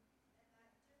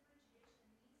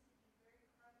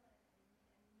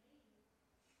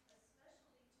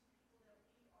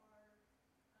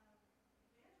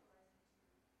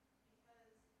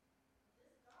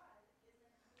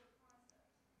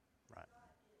 Right.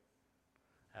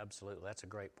 Absolutely. That's a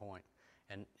great point.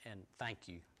 And thank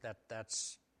you.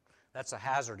 That's a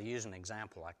hazard to use an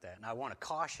example like that. And I want to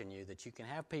caution you that you can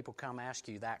have people come ask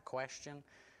you that question,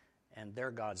 and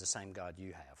their God's the same God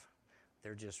you have.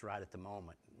 They're just right at the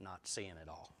moment not seeing it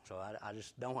all. So I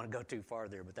just don't want to go too far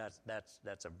there, but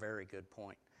that's a very good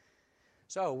point.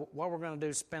 So what we're going to do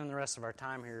is spend the rest of our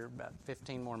time here, about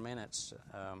 15 more minutes,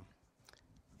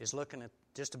 is looking at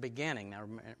just a beginning. Now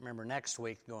remember, next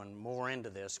week, going more into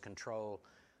this control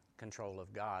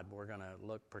of God, we're going to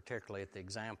look particularly at the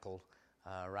example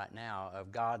right now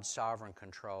of God's sovereign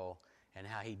control and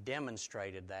how He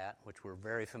demonstrated that, which we're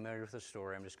very familiar with the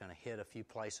story. I'm just going to hit a few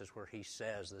places where He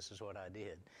says, this is what I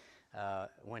did,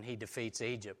 when He defeats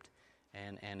Egypt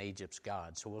and Egypt's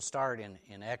God. So we'll start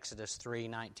in Exodus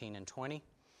 3:19 and 20.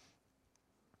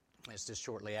 It's just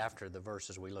shortly after the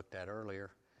verses we looked at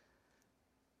earlier.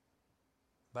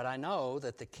 But I know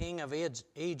that the king of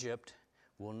Egypt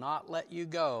will not let you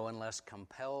go unless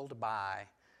compelled by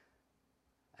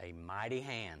a mighty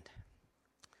hand.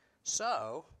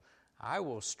 So I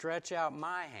will stretch out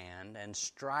my hand and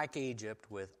strike Egypt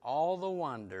with all the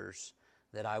wonders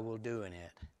that I will do in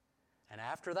it. And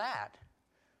after that,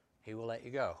 He will let you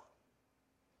go.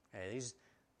 Okay,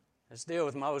 this deal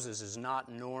with Moses is not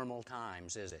normal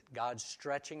times, is it? God's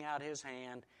stretching out His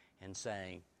hand and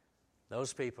saying,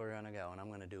 those people are going to go, and I'm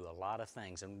going to do a lot of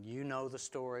things. And you know the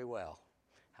story well,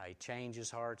 how He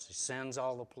changes hearts, He sends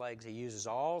all the plagues, He uses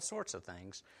all sorts of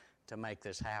things to make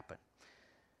this happen.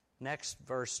 Next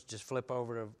verse, just flip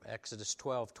over to Exodus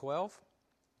 12:12.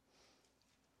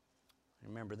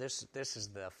 Remember, this is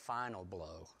the final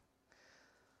blow.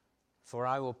 For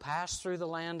I will pass through the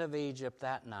land of Egypt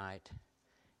that night,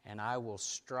 and I will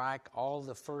strike all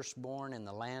the firstborn in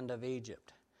the land of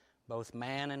Egypt, both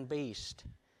man and beast,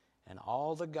 and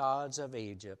all the gods of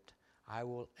Egypt I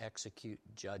will execute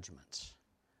judgments.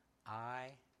 I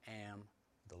am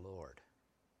the Lord.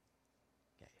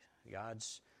 Okay.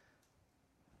 God's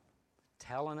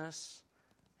telling us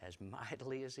as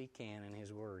mightily as He can in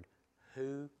His Word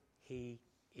who He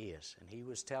is. And He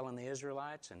was telling the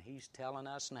Israelites, and He's telling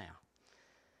us now.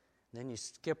 Then you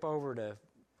skip over to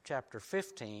chapter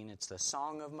 15. It's the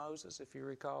Song of Moses, if you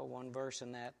recall. One verse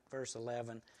in that, verse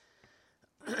 11.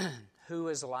 Who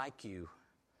is like you,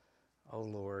 O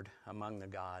Lord, among the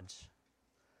gods?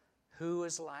 Who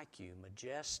is like you,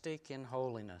 majestic in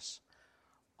holiness,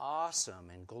 awesome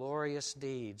in glorious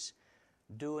deeds,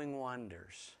 doing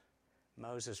wonders?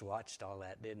 Moses watched all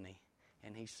that, didn't he?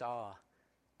 And he saw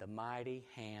the mighty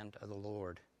hand of the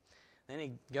Lord. Then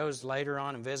he goes later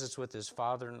on and visits with his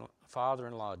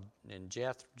father-in-law in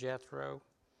Jethro.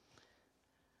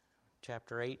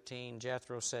 Chapter 18,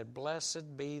 Jethro said,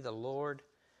 Blessed be the Lord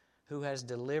who has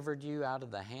delivered you out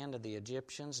of the hand of the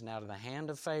Egyptians and out of the hand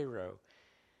of Pharaoh,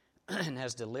 and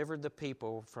has delivered the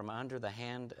people from under the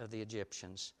hand of the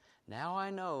Egyptians. Now I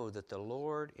know that the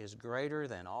Lord is greater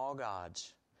than all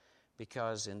gods,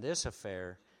 because in this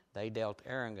affair they dealt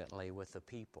arrogantly with the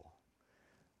people.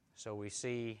 So we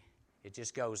see it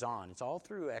just goes on. It's all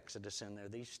through Exodus in there,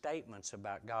 these statements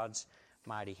about God's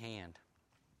mighty hand.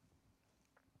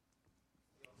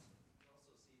 You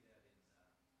also see that in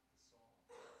the Psalm,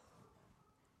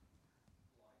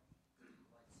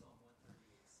 like Psalm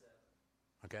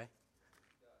 138:7. Okay?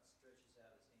 God stretches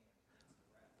out His hand against the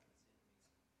wrath of His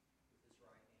enemies. With His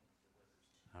right hand He delivers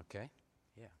them. Okay?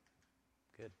 Yeah.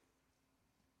 Good.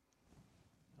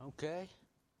 Okay.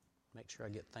 Make sure I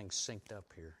get things synced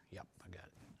up here. Yep, I got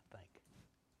it, I think.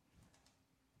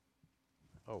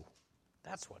 Oh,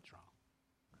 that's what's wrong.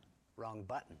 Wrong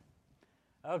button.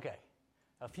 Okay.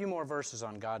 A few more verses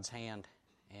on God's hand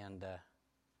and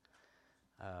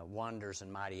wonders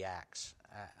and mighty acts.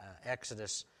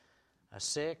 Exodus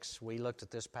 6, we looked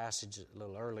at this passage a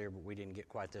little earlier, but we didn't get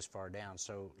quite this far down.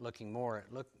 So looking more,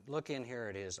 look in here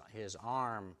at his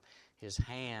arm, his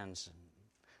hands,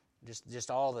 and just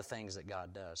all the things that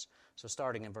God does. So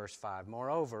starting in verse 5,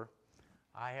 Moreover,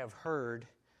 I have heard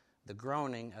the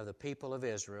groaning of the people of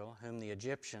Israel, whom the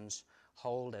Egyptians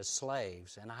hold as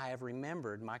slaves, and I have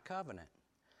remembered my covenant.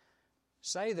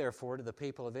 Say therefore to the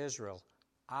people of Israel,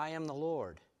 I am the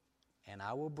Lord, and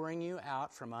I will bring you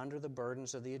out from under the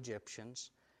burdens of the Egyptians.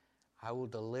 I will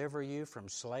deliver you from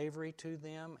slavery to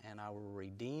them, and I will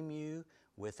redeem you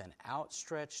with an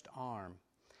outstretched arm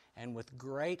and with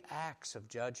great acts of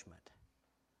judgment.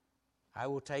 I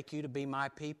will take you to be my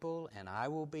people, and I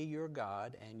will be your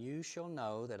God, and you shall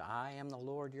know that I am the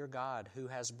Lord your God, who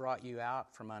has brought you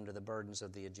out from under the burdens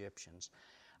of the Egyptians.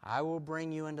 I will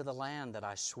bring you into the land that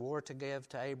I swore to give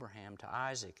to Abraham, to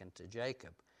Isaac, and to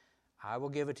Jacob. I will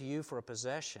give it to you for a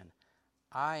possession.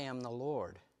 I am the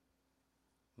Lord.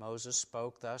 Moses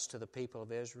spoke thus to the people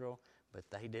of Israel, but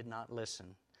they did not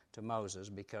listen to Moses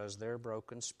because their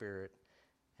broken spirit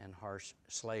and harsh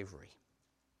slavery.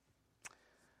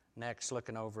 Next,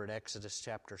 looking over at Exodus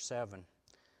chapter 7,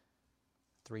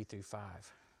 3 through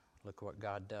 5. Look what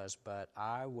God does. But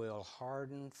I will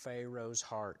harden Pharaoh's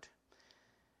heart.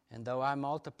 And though I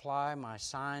multiply my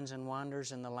signs and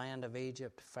wonders in the land of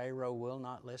Egypt, Pharaoh will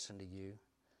not listen to you.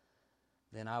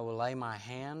 Then I will lay my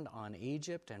hand on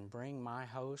Egypt and bring my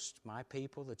host, my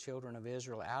people, the children of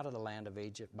Israel, out of the land of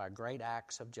Egypt by great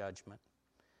acts of judgment.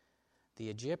 The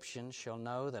Egyptians shall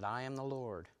know that I am the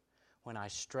Lord, when I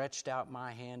stretched out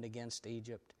my hand against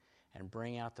Egypt and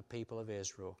bring out the people of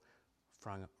Israel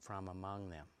from among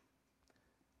them.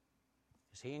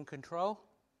 Is He in control?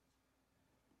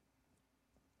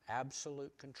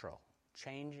 Absolute control.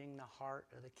 Changing the heart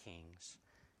of the kings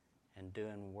and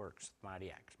doing works with mighty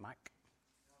acts. Mike?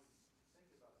 Think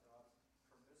about God's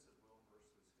permissive will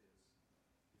versus His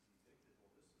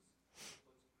evicted will. This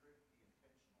is, let's pretty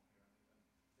intentional here. I mean,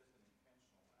 just an intentional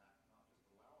act, not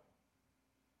just allowing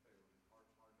Pharaoh to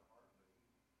heart to heart, but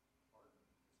He hardened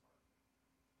his heart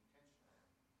intentionally.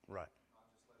 Right. Not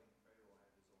just letting Pharaoh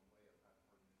have his own way of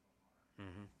hardening his own heart.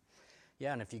 Mm-hmm.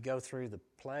 Yeah, and if you go through the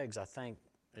plagues, I think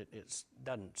it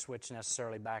doesn't switch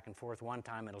necessarily back and forth. One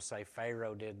time it'll say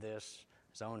Pharaoh did this,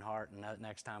 his own heart, and the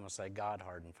next time it'll say God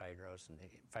hardened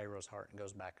Pharaoh's heart, and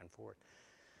goes back and forth.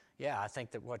 Yeah, I think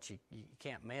that what you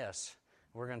can't miss,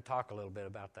 we're going to talk a little bit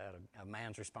about that, a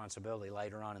man's responsibility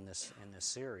later on in this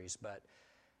series, but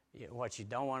what you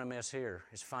don't want to miss here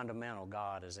is fundamental.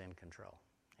 God is in control,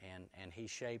 and He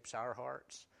shapes our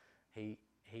hearts. We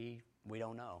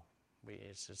don't know.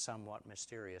 It's somewhat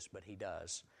mysterious, but He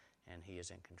does, and He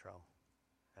is in control.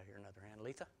 I hear another hand.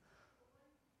 Letha?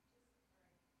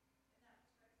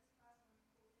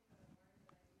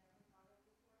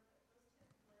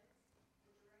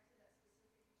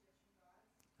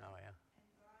 Oh, yeah.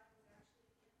 And God was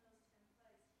actually in those 10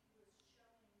 plagues. He was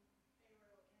showing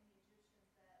Pharaoh and the Egyptians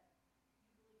that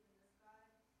you believe in this God,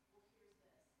 well, here's this.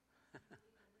 You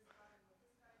believe in this God and what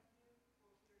this God can do,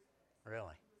 well, here's this.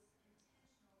 Really? He was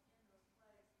intentional in those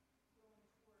plagues going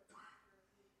toward after the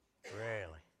Egyptians.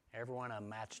 Really? Every one of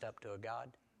them matched up to a God?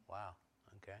 Wow.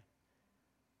 Okay.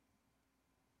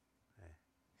 Yeah.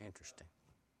 Interesting.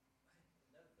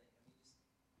 Another thing, I mean, just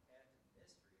add to the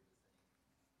mystery of the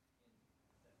thing,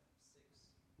 in that 6,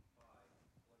 5,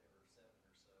 whatever, 7 or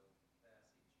so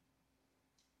passage,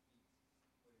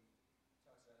 he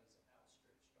talks about his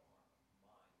outstretched arm,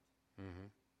 might.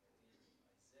 Mm-hmm. In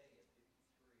Isaiah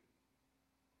 53,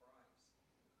 Christ,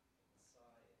 the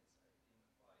Messiah, is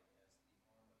identified as the arm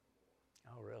of the Lord.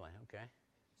 Oh, really? Okay. And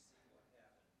you see what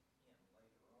happened in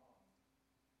later on.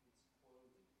 It's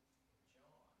quoted in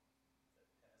John.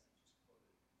 That passage is quoted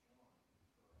in John,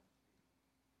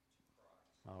 referring to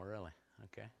Christ. Oh, really?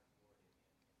 Okay. Lord,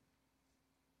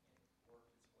 and it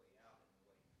worked its way out in the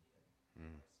way it did.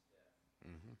 Christ's death,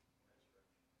 Mm-hmm.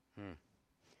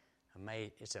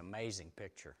 resurrection. It's an amazing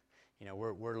picture. You know,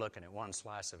 we're looking at one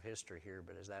slice of history here,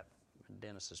 but as that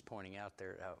Dennis is pointing out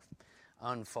there,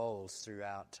 unfolds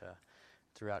throughout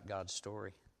God's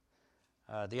story.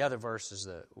 The other verses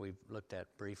that we've looked at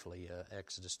briefly,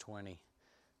 Exodus 20,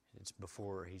 it's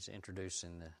before he's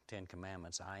introducing the Ten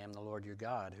Commandments. I am the Lord your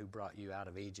God who brought you out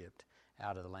of Egypt,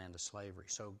 out of the land of slavery.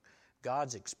 So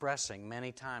God's expressing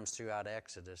many times throughout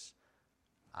Exodus,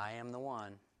 I am the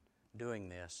one doing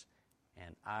this,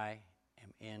 and I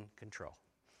am in control.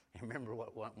 And remember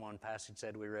what one passage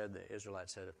said we read? The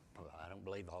Israelites said, well, I don't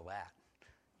believe all that.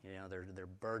 You know, their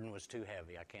burden was too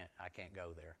heavy. I can't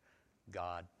go there.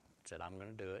 God said, I'm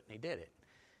going to do it, and He did it.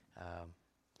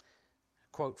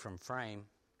 Quote from Frame,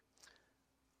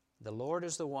 the Lord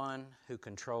is the one who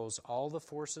controls all the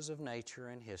forces of nature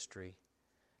and history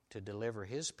to deliver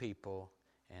His people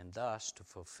and thus to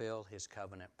fulfill His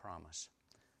covenant promise.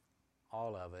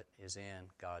 All of it is in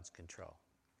God's control.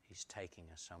 He's taking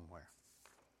us somewhere.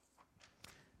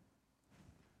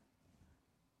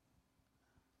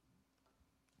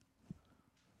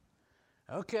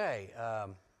 Okay,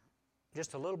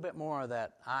 just a little bit more of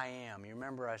that I am. You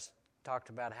remember I talked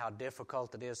about how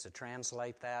difficult it is to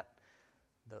translate that,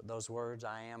 those words,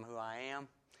 I am who I am.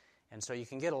 And so you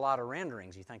can get a lot of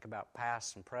renderings. You think about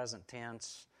past and present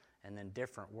tense, and then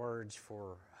different words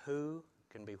for who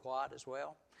can be what as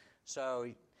well. So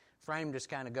Frame just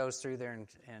kind of goes through there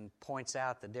and points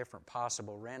out the different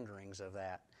possible renderings of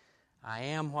that. I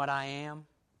am what I am.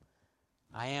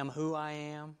 I am who I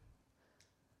am.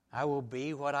 I will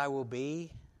be what I will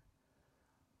be.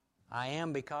 I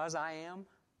am because I am.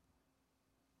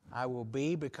 I will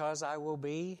be because I will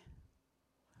be.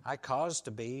 I cause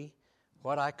to be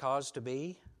what I cause to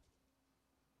be.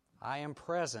 I am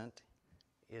present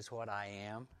is what I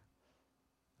am.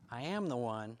 I am the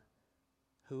one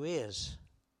who is.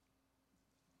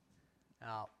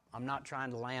 Now, I'm not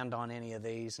trying to land on any of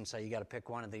these and say you got to pick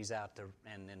one of these out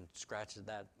and then scratch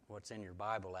that what's in your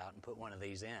Bible out and put one of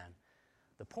these in.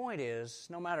 The point is,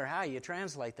 no matter how you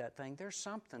translate that thing, there's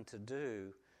something to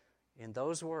do in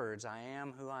those words, I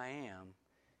am who I am,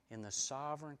 in the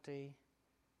sovereignty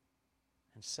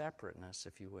and separateness,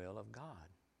 if you will, of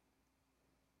God.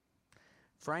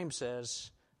 Frame says,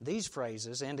 these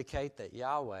phrases indicate that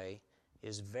Yahweh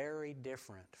is very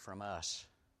different from us,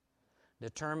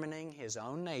 determining His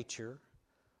own nature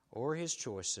or His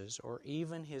choices or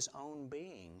even His own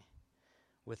being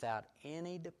without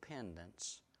any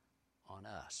dependence on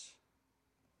us.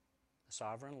 The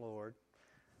sovereign Lord,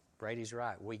 Brady's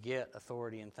right, we get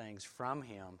authority and things from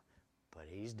Him, but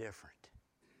He's different.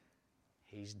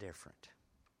 He's different.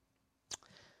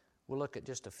 We'll look at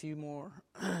just a few more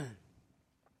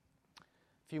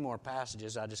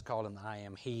passages. I just called them the I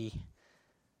am He.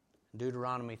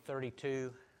 Deuteronomy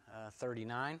 32,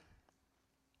 39.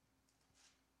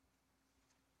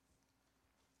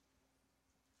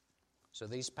 So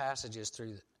these passages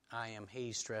through I am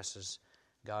He stresses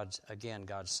God's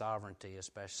sovereignty,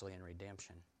 especially in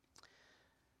redemption.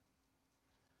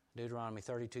 Deuteronomy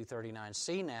 32:39.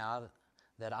 See now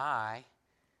that I,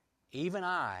 even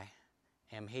I,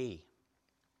 am He.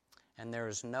 and there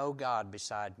is no God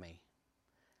beside me.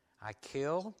 I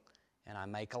kill, and I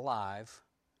make alive.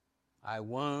 I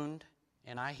wound,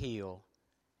 and I heal,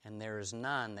 and there is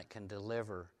none that can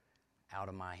deliver out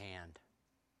of my hand.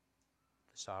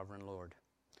 The Sovereign Lord.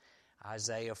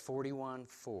 Isaiah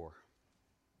 41:4.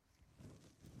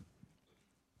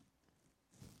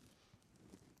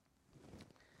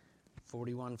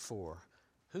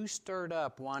 Who stirred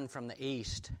up one from the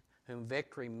east, whom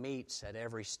victory meets at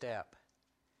every step?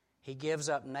 He gives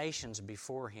up nations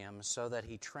before him, so that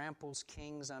he tramples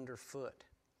kings underfoot.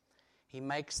 He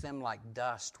makes them like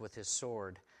dust with his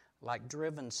sword, like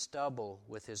driven stubble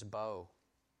with his bow.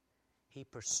 He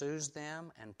pursues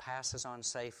them and passes on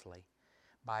safely,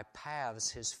 by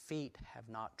paths his feet have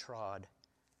not trod.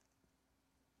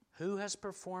 Who has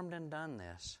performed and done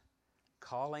this,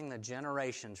 calling the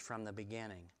generations from the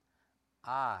beginning?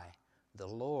 I, the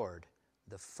Lord,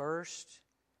 the first,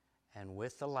 and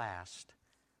with the last,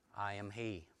 I am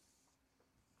He.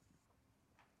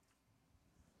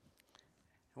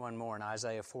 One more in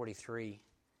Isaiah 43,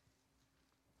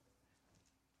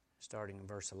 starting in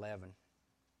verse 11.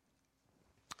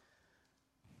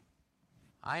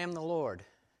 I am the Lord,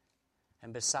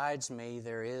 and besides me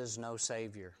there is no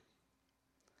Savior.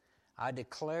 I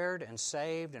declared and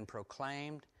saved and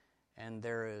proclaimed, and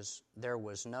there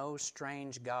was no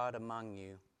strange God among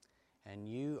you, and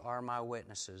you are my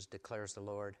witnesses, declares the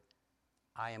Lord.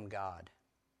 I am God.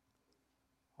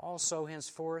 Also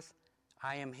henceforth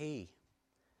I am He.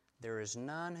 There is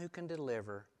none who can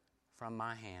deliver from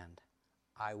my hand.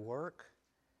 I work,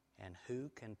 and who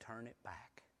can turn it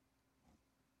back?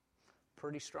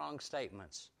 Pretty strong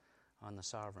statements on the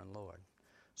Sovereign Lord.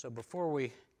 So before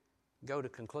we go to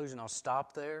conclusion, I'll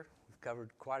stop there. We've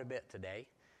covered quite a bit today.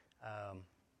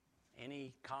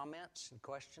 Any comments and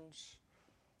questions?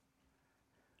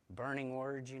 Burning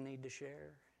words you need to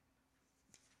share?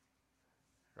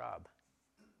 Rob.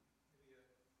 Maybe a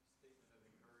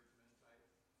statement of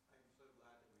encouragement. I'm so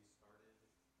glad that we started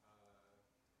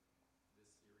this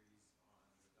series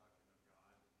on the doctrine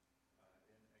of God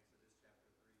in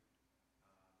Exodus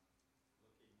chapter 3,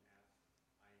 looking at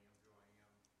I am who I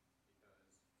am, because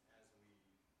as we start to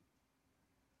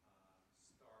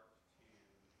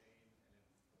gain an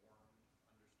informed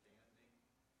understanding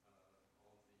of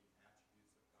all the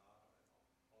attributes of God,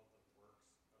 all the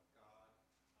works of God,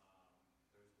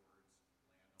 those words land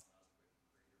on us with greater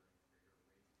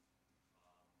and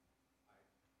greater weight.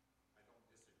 I don't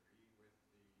disagree with the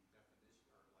definition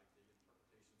or like the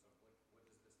interpretations of what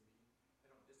does this mean. I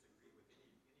don't disagree with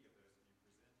any of those that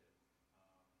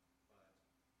you presented,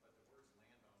 but the words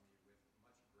land on me with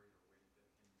much greater weight that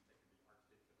can be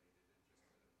articulated in just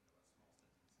a small sentence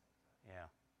like that.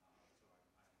 Yeah. So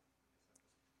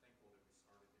I guess I'm just thankful that we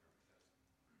started there, because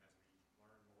as we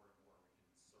learn more and more, we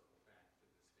can circle back to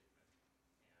this statement and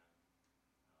feel it with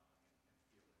that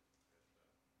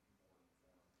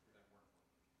more informed.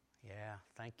 Yeah,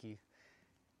 thank you.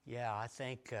 Yeah, I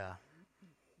think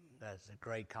that's a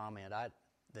great comment.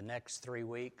 The next 3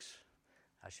 weeks,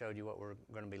 I showed you what we're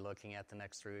going to be looking at. The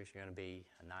next 3 weeks are going to be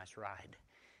a nice ride,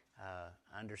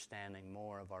 understanding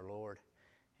more of our Lord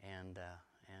and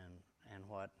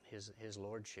what His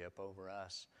lordship over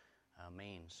us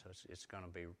means. So it's going to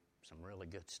be some really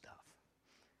good stuff.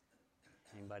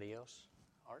 Anybody else?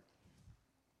 Art?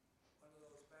 One of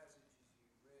those passages you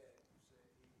read, you said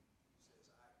he says,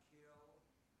 I kill,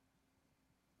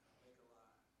 I make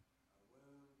alive, I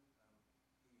wound,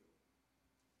 I heal.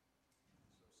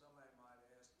 So somebody might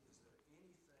ask, is there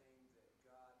anything that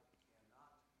God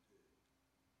cannot do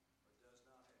or does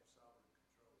not have sovereign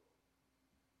control over?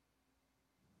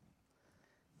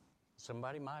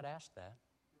 Somebody might ask that.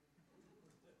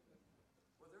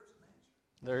 Well, there's an answer.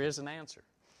 There is an answer.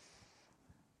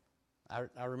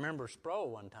 I remember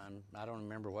Sproul one time, I don't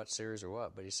remember what series or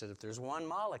what, but he said if there's one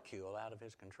molecule out of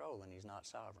his control, then he's not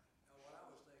sovereign. Now, what I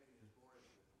was thinking is more is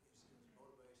his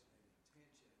motivation and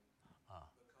intention,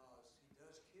 because he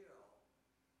does kill,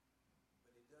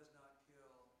 but he does not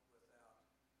kill without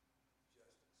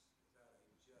justice, without a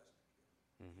just killing.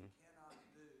 Mm-hmm. He cannot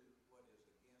do what is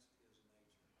against his nature.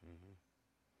 Mm-hmm.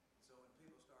 So when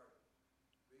people start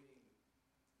reading,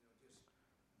 just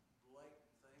blatant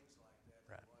things like that,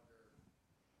 Right. they wonder,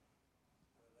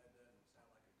 well, that doesn't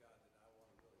sound like a God that I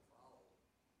want to really follow.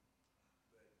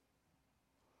 But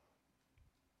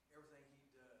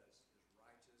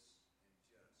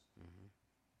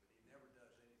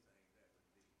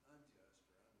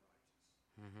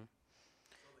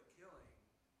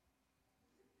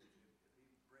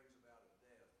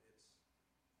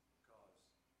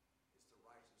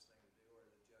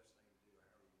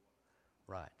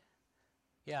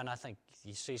Yeah, and I think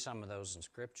you see some of those in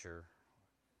Scripture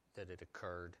that it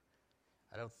occurred.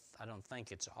 I don't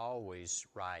think it's always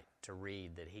right to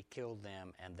read that he killed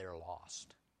them and they're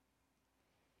lost.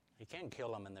 He can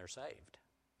kill them and they're saved.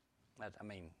 I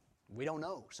mean, we don't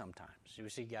know sometimes. You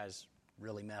see guys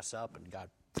really mess up and God,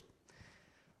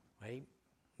 well, he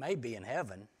may be in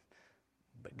heaven,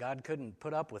 but God couldn't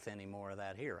put up with any more of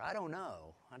that here. I don't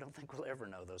know. I don't think we'll ever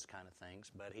know those kind of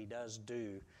things, but he does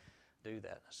do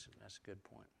that. That's a good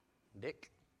point.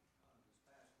 Dick? This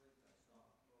past week I saw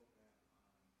a program on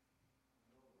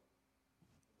NOLA.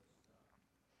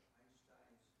 It was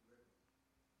Einstein's written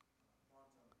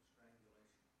quantum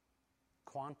strangulation.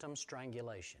 Quantum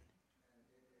strangulation. And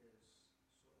it is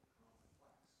so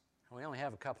complex. We only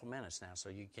have a couple minutes now, so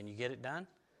can you get it done?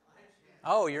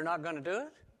 Oh, you're not going to do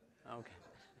it? Okay.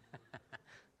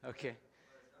 Okay.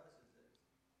 What it does is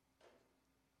it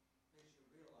makes you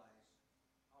realize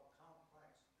how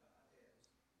complex God is.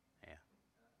 Yeah.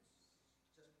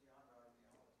 It's just beyond our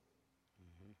reality. And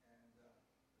the thing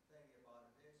about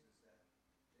it is that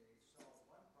they solve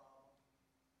one problem,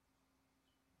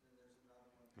 then there's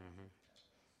another one. Mhm.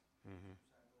 Mhm.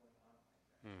 Keeps on going on like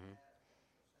that. It has been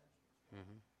for centuries.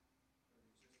 Mhm. For the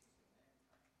existence of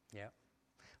mankind. Yeah.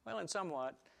 Well, and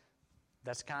somewhat,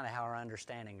 that's kind of how our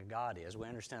understanding of God is. We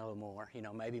understand a little more.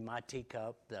 Maybe my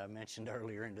teacup that I mentioned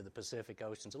earlier into the Pacific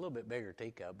Ocean is a little bit bigger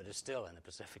teacup, but it's still in the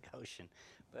Pacific Ocean.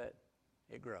 But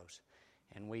it grows.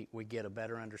 And we get a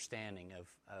better understanding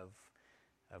of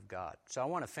God. So I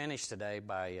want to finish today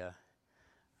by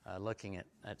looking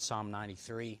at Psalm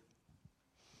 93.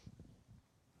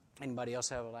 Anybody else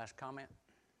have a last comment?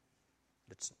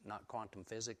 That's not quantum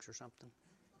physics or something?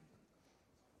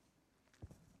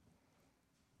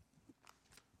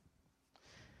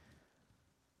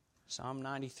 Psalm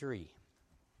 93.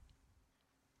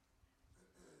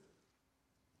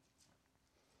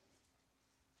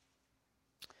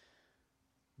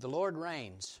 The Lord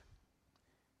reigns.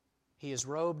 He is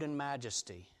robed in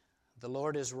majesty. The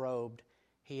Lord is robed.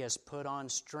 He has put on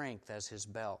strength as his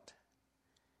belt.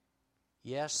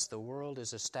 Yes, the world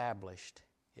is established.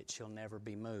 It shall never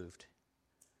be moved.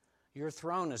 Your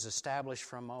throne is established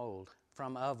from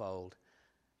of old.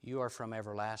 You are from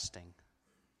everlasting.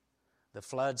 The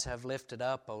floods have lifted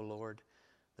up, O Lord.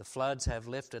 The floods have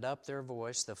lifted up their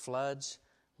voice. The floods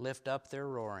lift up their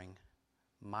roaring.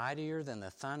 Mightier than the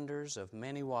thunders of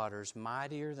many waters,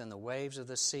 mightier than the waves of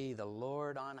the sea, the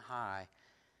Lord on high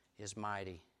is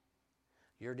mighty.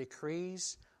 Your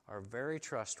decrees are very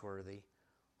trustworthy.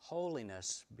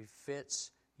 Holiness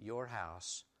befits your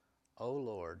house, O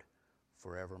Lord,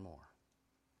 forevermore.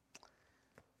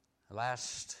 The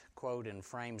last quote in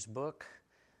Frame's book,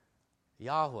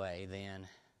 Yahweh, then,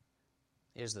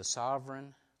 is the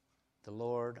sovereign, the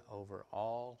Lord over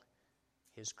all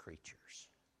his creatures.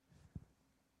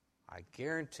 I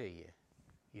guarantee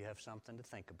you have something to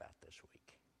think about this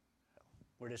week. So,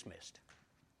 we're dismissed.